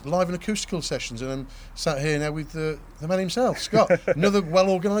Gordon's live and acoustical sessions, and I'm sat here now with the man himself, Scott. Another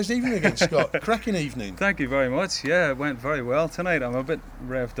well-organised evening again, Scott. Cracking evening. Thank you very much. Yeah, it went very well tonight. I'm a bit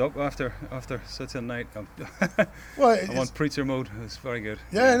revved up after such a night. Well, I'm on preacher mode. It's very good.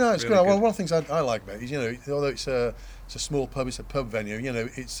 Yeah, no, it's really good. Well, one of the things I like about it is, although it's a small pub, it's a pub venue.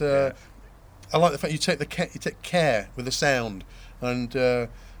 It's. I like the fact you take care with the sound, and all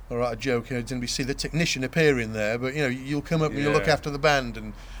right, a joke. Didn't we see the technician appearing there? But you'll come up and you'll look after the band,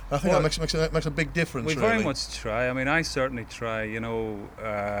 and I think that makes a big difference. We really. very much try. I mean, I certainly try.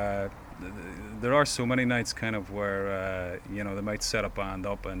 There are so many nights kind of where they might set a band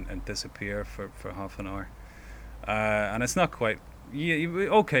up and disappear for half an hour, and it's not quite. Yeah,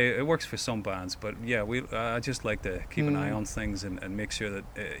 okay, it works for some bands, but I just like to keep an eye on things and make sure that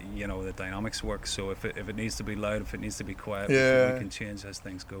the dynamics work. So if it needs to be loud, if it needs to be quiet, we can change as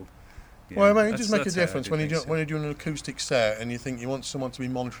things go. Well, I mean, it does make a difference when you're doing an acoustic set and you think you want someone to be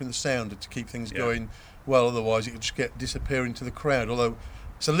monitoring the sound to keep things going well. Otherwise, it could just disappear into the crowd. Although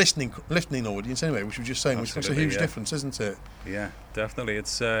it's a listening audience anyway, which we were just saying, which makes a huge difference, isn't it? Yeah, definitely.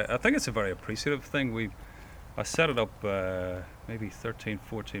 It's I think it's a very appreciative thing. I set it up maybe 13,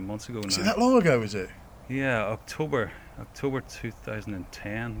 14 months ago now. Is it that long ago, is it? Yeah, October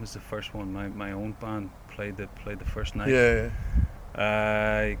 2010 was the first one. My own band played the first night.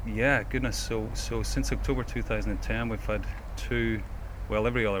 Yeah, goodness. So since October 2010, we've had two, well,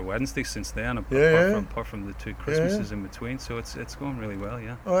 every other Wednesday since then, apart from the two Christmases in between. So it's going really well.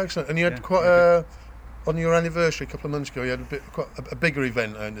 Yeah. Oh, excellent. And you had quite on your anniversary a couple of months ago, you had quite a bigger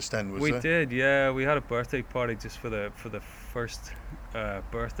event, I understand. We did, yeah. We had a birthday party just for the first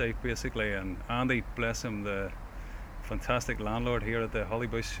birthday, basically. And Andy, bless him, the fantastic landlord here at the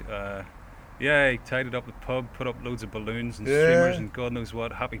Hollybush. He tidied up the pub, put up loads of balloons and streamers and God knows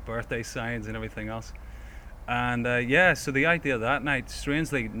what, happy birthday signs and everything else. And so the idea that night,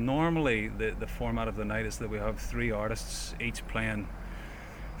 strangely, normally the format of the night is that we have 3 artists each playing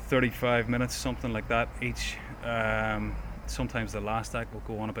 35 minutes, something like that each. Sometimes the last act will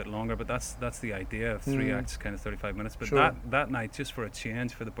go on a bit longer, but that's the idea of 3 acts, kind of 35 minutes. But that night, just for a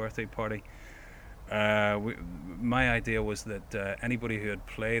change for the birthday party, my idea was that anybody who had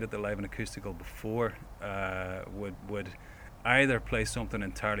played at the Live and Acoustical before would either play something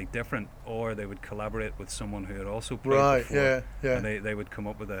entirely different, or they would collaborate with someone who had also played before. And they would come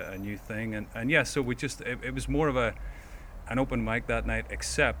up with a new thing, and so we just it was more of an open mic that night,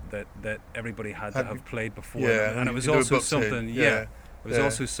 except that everybody had to have played before, and it was also something. It was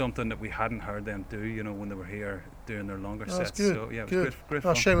also something that we hadn't heard them do, when they were here doing their longer sets. Good. So yeah, it was good. Great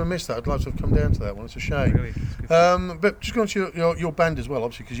fun. Shame I missed that. I'd like to have come down to that one. It's a shame. Really, but just going to your band as well,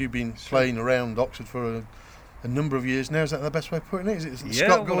 obviously, because you've been playing around Oxford for a number of years now. Is that the best way of putting it? Is it the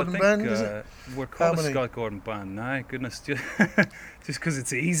Scott Gordon band? Is it? We're called the Scott Gordon band now. Goodness, just because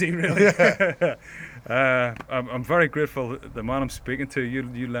it's easy, really. I'm very grateful. The man I'm speaking to,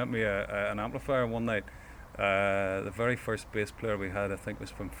 you lent me an amplifier one night. The very first bass player we had, I think, was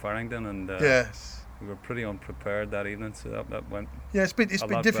from Farringdon, and we were pretty unprepared that evening, so that went. Yeah, it's been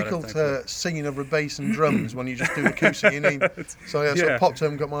difficult singing over bass and drums when you just do acoustic. So I sort of popped home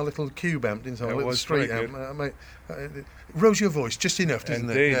and got my little cube amp, didn't I? A little street amp. It rose your voice just enough,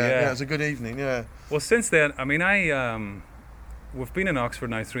 doesn't it? Yeah, it was a good evening. Yeah. Well, since then, I mean, we've been in Oxford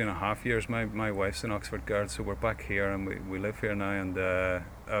now 3.5 years. My wife's an Oxford girl, so we're back here and we live here now. And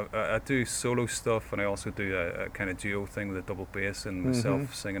I do solo stuff, and I also do a kind of duo thing with a double bass and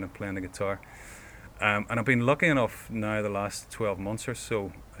myself singing and playing the guitar. And I've been lucky enough now the last 12 months or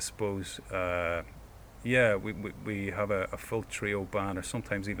so, I suppose. We have a full trio band, or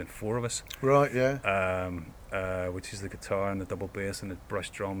sometimes even 4 of us. Right. Yeah. Which is the guitar and the double bass and the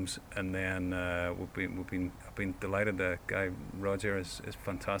brush drums, and then I've been delighted. The guy Roger is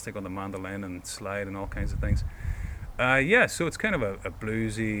fantastic on the mandolin and slide and all kinds of things. So it's kind of a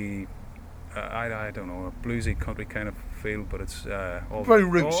bluesy, I don't know, a bluesy country kind of feel, but it's all very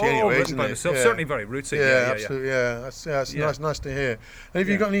rootsy anyway, isn't it? Certainly very rootsy. Yeah, absolutely. That's nice to hear. And have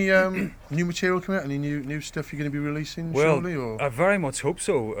you got any new material coming out? Any new stuff you're going to be releasing shortly? Or? I very much hope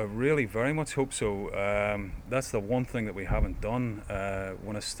so. I really very much hope so. That's the one thing that we haven't done.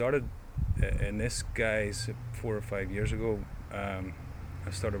 When I started in this, guys, 4 or 5 years ago,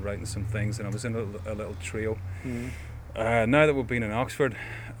 I started writing some things, and I was in a little trio. Now that we've been in Oxford,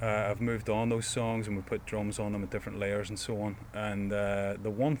 I've moved on those songs, and we put drums on them at different layers and so on. And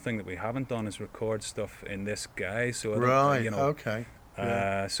the one thing that we haven't done is record stuff in this guy. So okay.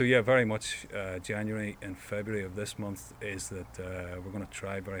 Very much January and February of this month is that we're going to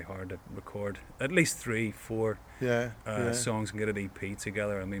try very hard to record at least 3-4 songs and get an EP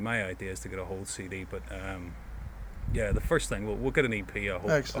together. I mean, my idea is to get a whole CD, but the first thing, we'll get an EP, I hope.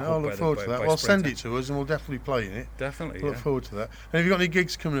 Excellent. I'll look forward to that. Well, send it to us and we'll definitely play in it. Definitely, Look forward to that. And have you got any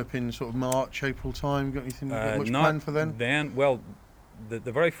gigs coming up in sort of March, April time? Got anything much planned for then? Well, the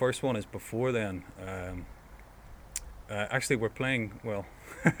very first one is before then. Actually, we're playing,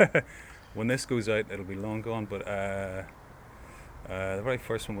 when this goes out, it'll be long gone, but the very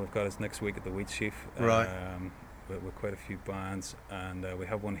first one we've got is next week at the Wheat Sheaf. Right. With quite a few bands, and we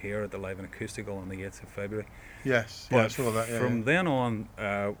have one here at the Live and Acoustical on the 8th of February. Yes, but I saw that. From then on,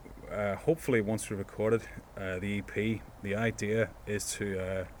 hopefully once we've recorded the EP, the idea is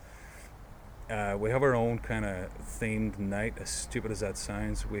to we have our own kind of themed night. As stupid as that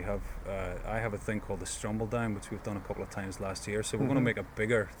sounds, we have I have a thing called the Strumble Down, which we've done a couple of times last year, so we're going to make a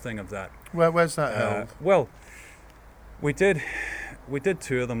bigger thing of that. Where's that held? Well, we did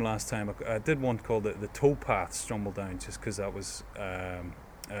 2 of them last time. I did one called the Towpath Strumble Down, just because that was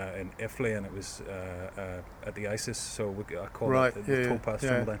in Iffley, and it was at the ISIS, so I called it the Towpath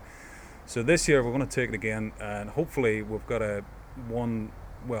Strumble Down. So this year we're going to take it again, and hopefully we've got one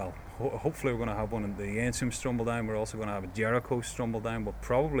hopefully we're going to have one of the Ancient Strumble Down. We're also going to have a Jericho Strumble Down. We'll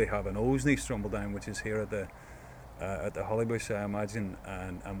probably have an Osney Strumble Down, which is here at the Hollybush, I imagine,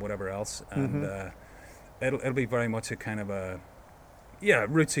 and whatever else. And it'll be very much a kind of a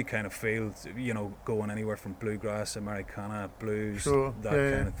rootsy kind of feel, going anywhere from bluegrass, Americana, blues,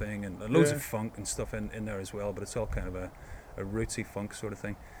 kind of thing, and loads of funk and stuff in there as well. But it's all kind of a rootsy funk sort of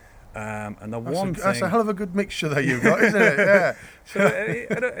thing. And that's a hell of a good mixture that you've got, isn't it? Yeah. So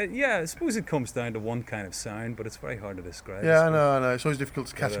I suppose it comes down to one kind of sound, but it's very hard to describe. Yeah, I know. It's always difficult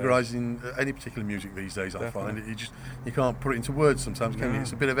to categorise in any particular music these days. Definitely. I find you can't put it into words sometimes, can you?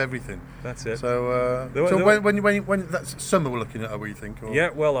 It's a bit of everything. That's it. So, when that's summer we're looking at, we think. Or?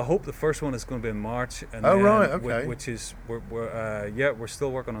 Yeah, well, I hope the first one is going to be in March. And which is we're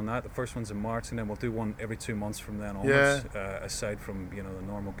still working on that. The first one's in March, and then we'll do one every 2 months from then onwards. Aside from the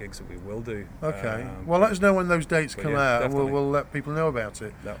normal gigs that we will do. Okay. Well, let us know when those dates come out, and we'll let people know about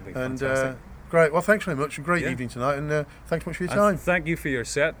it. That would be fantastic. Great. Well, thanks very much. A great evening tonight, and thanks much for your time. Thank you for your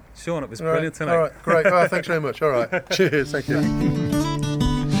set, Sean. It was brilliant tonight. All right. Great. Well, thanks very much. All right. Cheers. Thank you.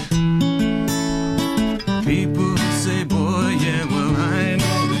 People say, boy, yeah, well, I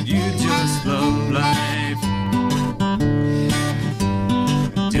know that you just love life.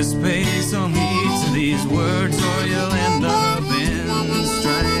 Just pay some heed to these words, or you'll end up in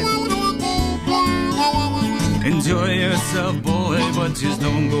strife. Enjoy yourself, boy, but just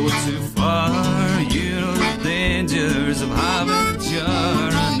don't go too far. You know the dangers of having a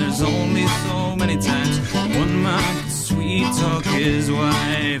jar, and there's only so many times one man can sweet talk his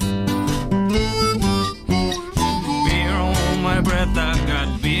wife. Beer on my breath, I've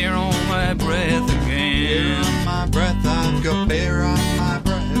got beer on my breath again. Beer on my breath, I've got beer on my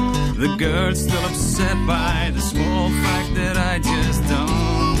breath. The girl's still upset by the small fact that I just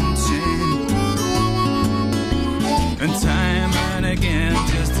don't change. And time and again,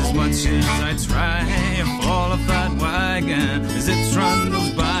 just as much as I try, I fall off that wagon as it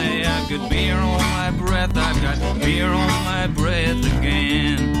trundles by. I've got beer on my breath, I've got beer on my breath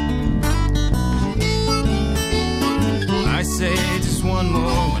again. I say just one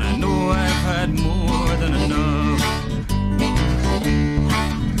more when I know I've had more than enough.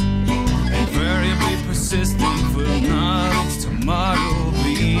 Invariably persistent for knowledge, tomorrow will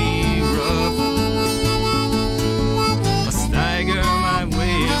be rough. Stagger my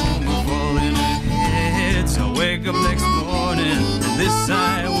way home, we're falling ahead. So I wake up next morning, and this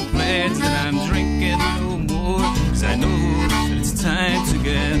I will pledge that I'm drinking no more, 'cause I know that it's time to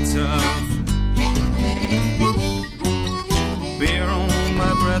get tough. Beer on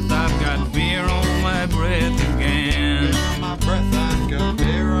my breath, I've got beer on my breath again. Beer on my breath, I've got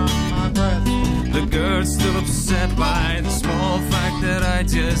beer on my breath. The girl's still upset by the small fact that I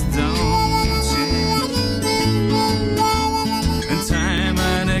just don't change. Time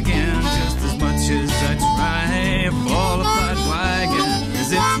and again, just as much as I try, fall off that wagon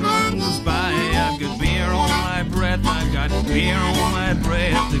as it trundles by. I've got beer on my breath, I've got beer on my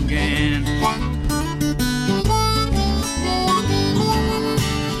breath again.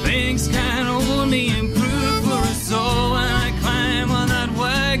 Things can only improve for us all when I climb on that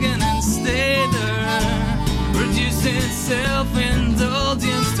wagon and stay there. Reducing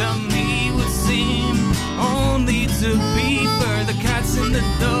self-indulgence to me would seem only to be fair. The cats and the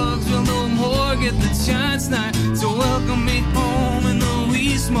dogs will no more get the chance now to welcome me home in the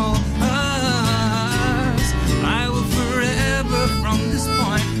wee small house. I will forever from this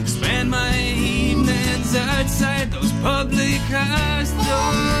point spend my evenings outside those public house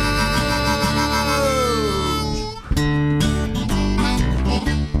doors.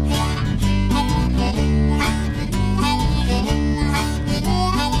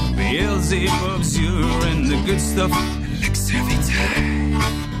 Beelzebub's urine, the good stuff licks every time.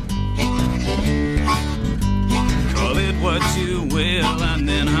 Call it what you will, and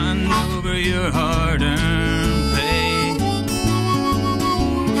then hand over your hard-earned pay.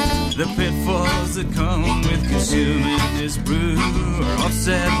 The pitfalls that come with consuming this brew are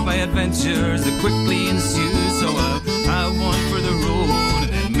offset by adventures that quickly ensue. So I'll have one for the road,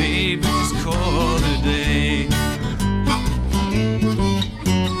 and then maybe just call it a day.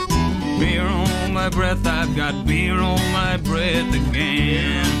 Beer on my breath, I've got beer on my breath again.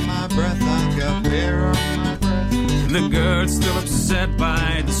 Beer on my breath, I've got beer on my breath. The girl's still upset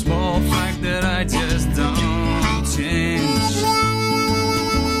by the small fact that I just don't change.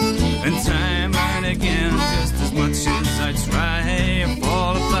 And time and again, just as much as I try, I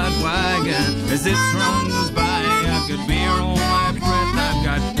fall off that wagon as it runs by. I've got beer on my breath, I've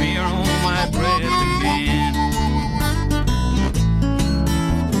got beer on my breath again.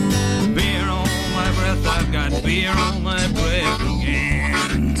 Beer on my breath, I've got beer on my breath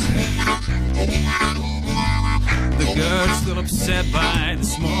again. upset by the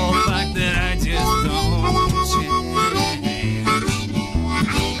small fact that I just don't change.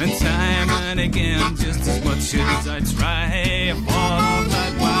 And time and again, just as much as I try, I fall off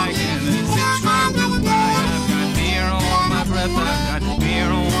that wagon as it travels by. I've got beer on my breath, I've got beer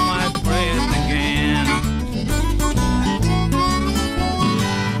on my breath again.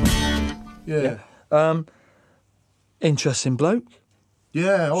 Yeah. Interesting bloke.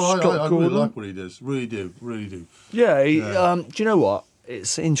 Yeah, I really Gordon. like what he does. Really do. Yeah, do you know what?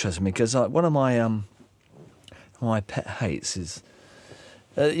 It's interesting because one of my pet hates is,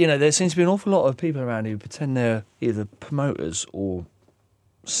 there seems to be an awful lot of people around who pretend they're either promoters or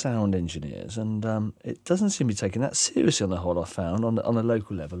sound engineers, and it doesn't seem to be taken that seriously on the whole, I've found, on a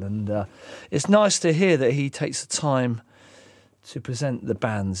local level. And it's nice to hear that he takes the time to present the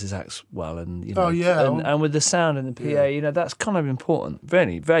bands as acts well, and and with the sound and the PA, that's kind of important,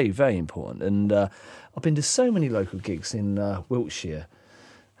 very, very, very important. And I've been to so many local gigs in Wiltshire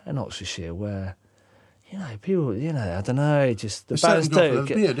and Oxfordshire where, people, I don't know, just the bands don't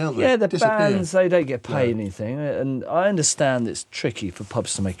get, bands, they don't get paid anything, and I understand it's tricky for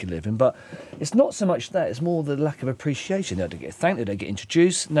pubs to make a living, but it's not so much that; it's more the lack of appreciation. They don't get thanked, they don't get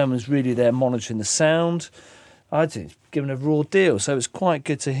introduced. No one's really there monitoring the sound. I think it's given a raw deal, so it's quite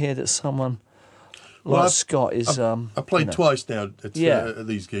good to hear that someone like Scott is. I played twice now at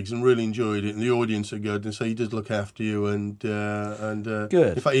these gigs and really enjoyed it, and the audience are good, and so he does look after you, and good.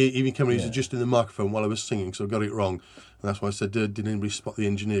 In fact, he even came in, he was adjusting the microphone while I was singing, so I got it wrong. And that's why I said, did anybody spot the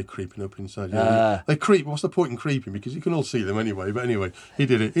engineer creeping up inside? They creep. What's the point in creeping? Because you can all see them anyway. But anyway, he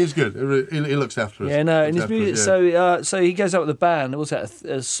did it. He's good. He looks after us. Yeah, no, and his music. So he goes out with a band. Was that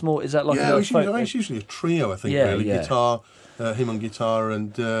a small? Is that like it's usually a trio, I think. Really, guitar, him on guitar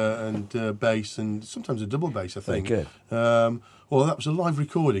and bass, and sometimes a double bass, I think. Very good. Well, that was a live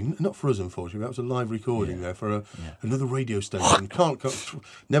recording, not for us, unfortunately. That was a live recording there for another radio station.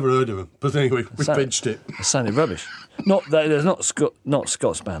 Never heard of them, but anyway, we pitched it. It sounded rubbish. There's not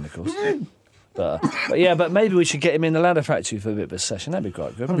Scott's band, of course. But maybe we should get him in the Ladder Factory for a bit of a session. That'd be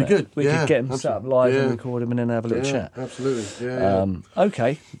quite good. That'd be good. We could get him set up live and record him and then have a little chat. Absolutely.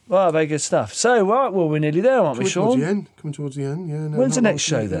 Okay. Well, very good stuff. So, we're nearly there, aren't we, Sean? Coming towards the end. Yeah. No, when's the next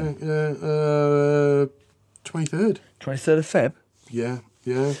show then? 23rd. 23rd of Feb. Yeah.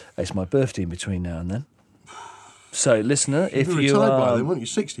 It's my birthday in between now and then. So, listener, if you retired by then, weren't you?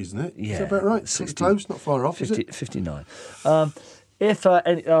 60, isn't it? Yeah. Is that about right? 60, close, not far off, 50, is it? 59. If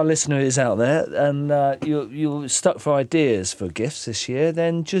our listener is out there and you're stuck for ideas for gifts this year,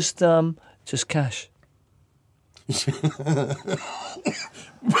 then just cash.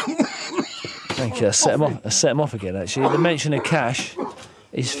 Thank you. I set him off again, actually. The mention of cash,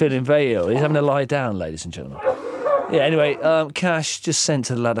 he's feeling very ill. He's having to lie down, ladies and gentlemen. Yeah, anyway, cash just sent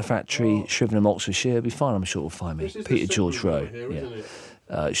to the Ladder Factory, Shrivenham, Oxfordshire. It'll be fine, I'm sure it'll find me. Peter George Row.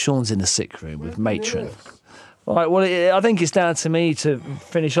 Sean's in the sick room with Matron. All right, well, I think it's down to me to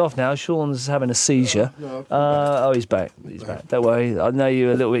finish off now. Sean's having a seizure. He's back. Don't worry. I know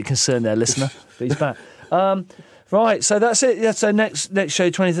you're a little bit concerned there, listener, but he's back. Right, so that's it. Yeah, so next show,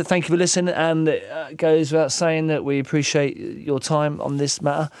 20th. Thank you for listening, and it goes without saying that we appreciate your time on this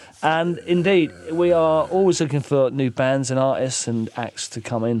matter. And indeed, we are always looking for new bands and artists and acts to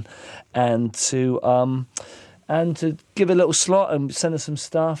come in and to give a little slot and send us some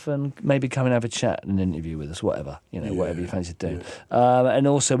stuff and maybe come and have a chat and an interview with us, whatever you fancy doing. And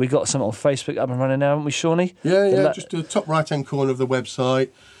also, we've got something on Facebook up and running now, haven't we, Shawnee? Yeah, just the top right-hand corner of the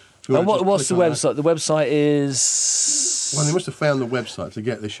website. And what's the website? The website is... Well, they must have found the website to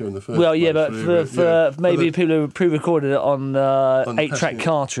get this show in the first place. Well, yeah, but for maybe people who recorded it on 8-track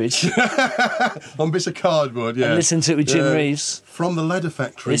cartridge. On bits of cardboard, yeah. And listen to it with Jim Reeves. From the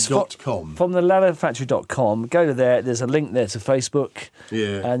ladderfactory.com. From the ladderfactory.com. Go to there. There's a link there to Facebook.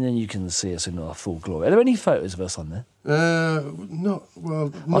 Yeah. And then you can see us in our full glory. Are there any photos of us on there? Not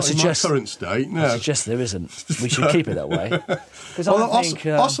in my current state, no. I suggest there isn't. We should keep it that way.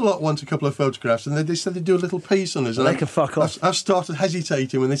 Ocelot want a couple of photographs, and they said they'd do a little piece on us. They can fuck off. I've started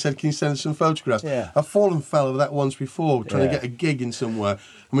hesitating when they said, can you send us some photographs? Yeah. I've fallen foul of that once before, trying to get a gig in somewhere.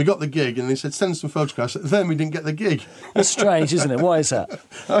 And we got the gig, and they said, send us some photographs. Then we didn't get the gig. That's strange, isn't it? Why is that?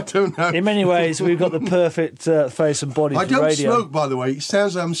 I don't know. In many ways, we've got the perfect face and body for radio. I don't smoke, by the way. It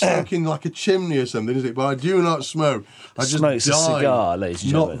sounds like I'm smoking like a chimney or something, isn't it? But I do not smoke. I just smokes a cigar, ladies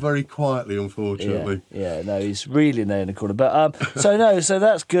and gentlemen. Not very quietly, unfortunately. Yeah, no, he's really there in the corner. But so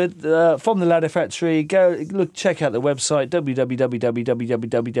that's good. From the Ladder Factory, check out the website www,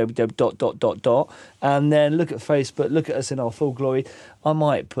 and then look at Facebook. Look at us in our full glory. I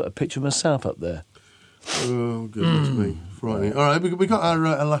might put a picture of myself up there. Oh, goodness me. Frightening. All right, we got our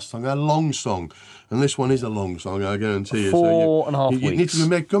last song, our long song. And this one is a long song, I guarantee you. 4.5 weeks. You need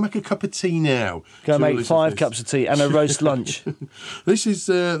to go make a cup of tea now. Go make 5 cups of tea and a roast lunch. This is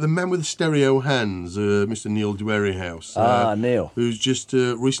the man with the stereo hands, Mr. Neil Dwerryhouse. Neil. Who's just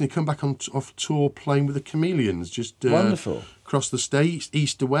recently come back off tour playing with the Chameleons. Just wonderful. Across the states,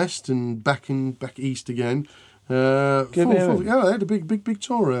 east to west, and back east again. They had a big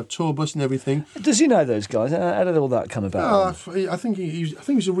tour bus and everything. Does he know those guys? How did all that come about? I think he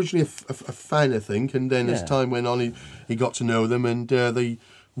was originally a fan, I think, and then as time went on, he got to know them, and they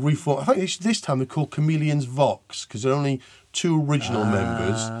reformed. I think this time they're called Chameleons Vox because there are only 2 original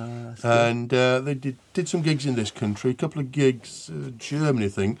members, and they did some gigs in this country, a couple of gigs, Germany, I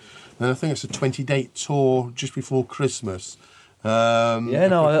think, and I think it's a 20-date tour just before Christmas. I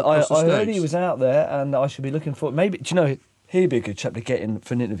heard he was out there, and I should be looking for. Maybe, do you know, he'd be a good chap to get in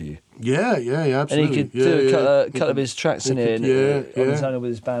for an interview. Yeah, absolutely. And he could do a couple of his tracks in it, on his own with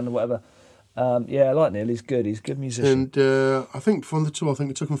his band or whatever. I like Neil. He's good. He's a good musician. And I think from the tour,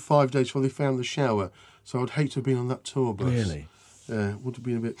 it took them 5 days before they found the shower. So I'd hate to have been on that tour bus. Really? Would have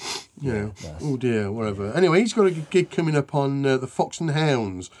been a bit, oh dear, whatever. Anyway, he's got a gig coming up on the Fox and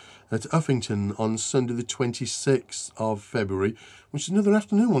Hounds at Uffington on Sunday the 26th of February, which is another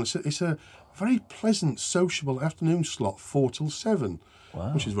afternoon one. It's a very pleasant, sociable afternoon slot, 4 till 7,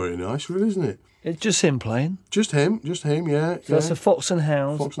 which is very nice, really, isn't it? It's just him playing? Just him, yeah. So that's the Fox and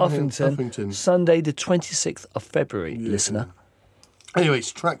Hounds, Uffington, Sunday the 26th of February, listener. Anyway,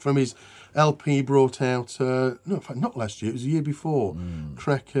 it's a track from his LP brought out, no, in fact, not last year, it was the year before.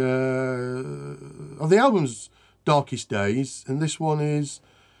 Track, the album's Darkest Days, and this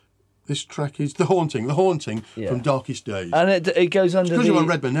track is The Haunting from Darkest Days. And it goes under because I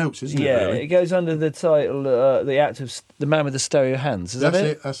read my notes, isn't it? Yeah, really? It goes under the title, The Man with the Stereo Hands, isn't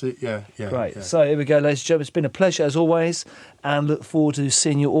it? That's it, yeah. Great. Yeah. So here we go, ladies and gentlemen. It's been a pleasure as always, and look forward to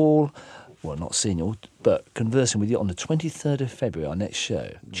seeing you all, well, not seeing you all, but conversing with you on the 23rd of February, our next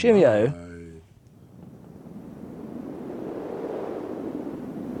show. Cheerio. Bye.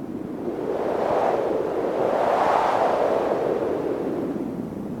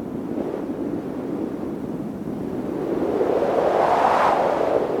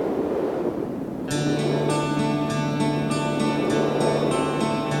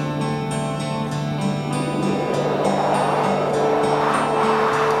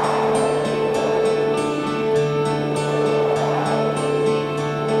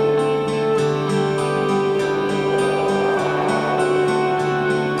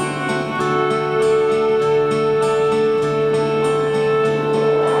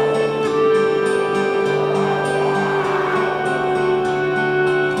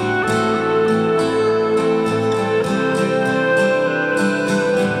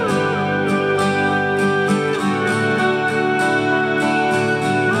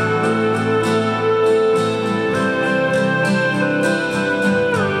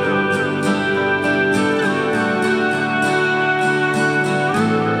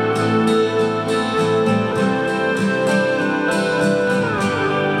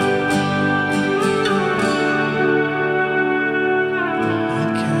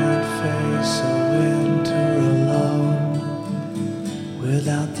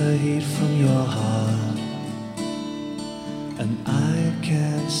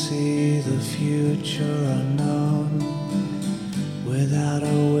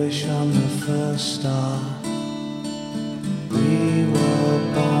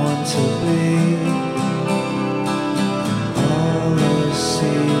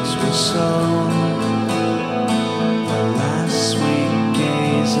 So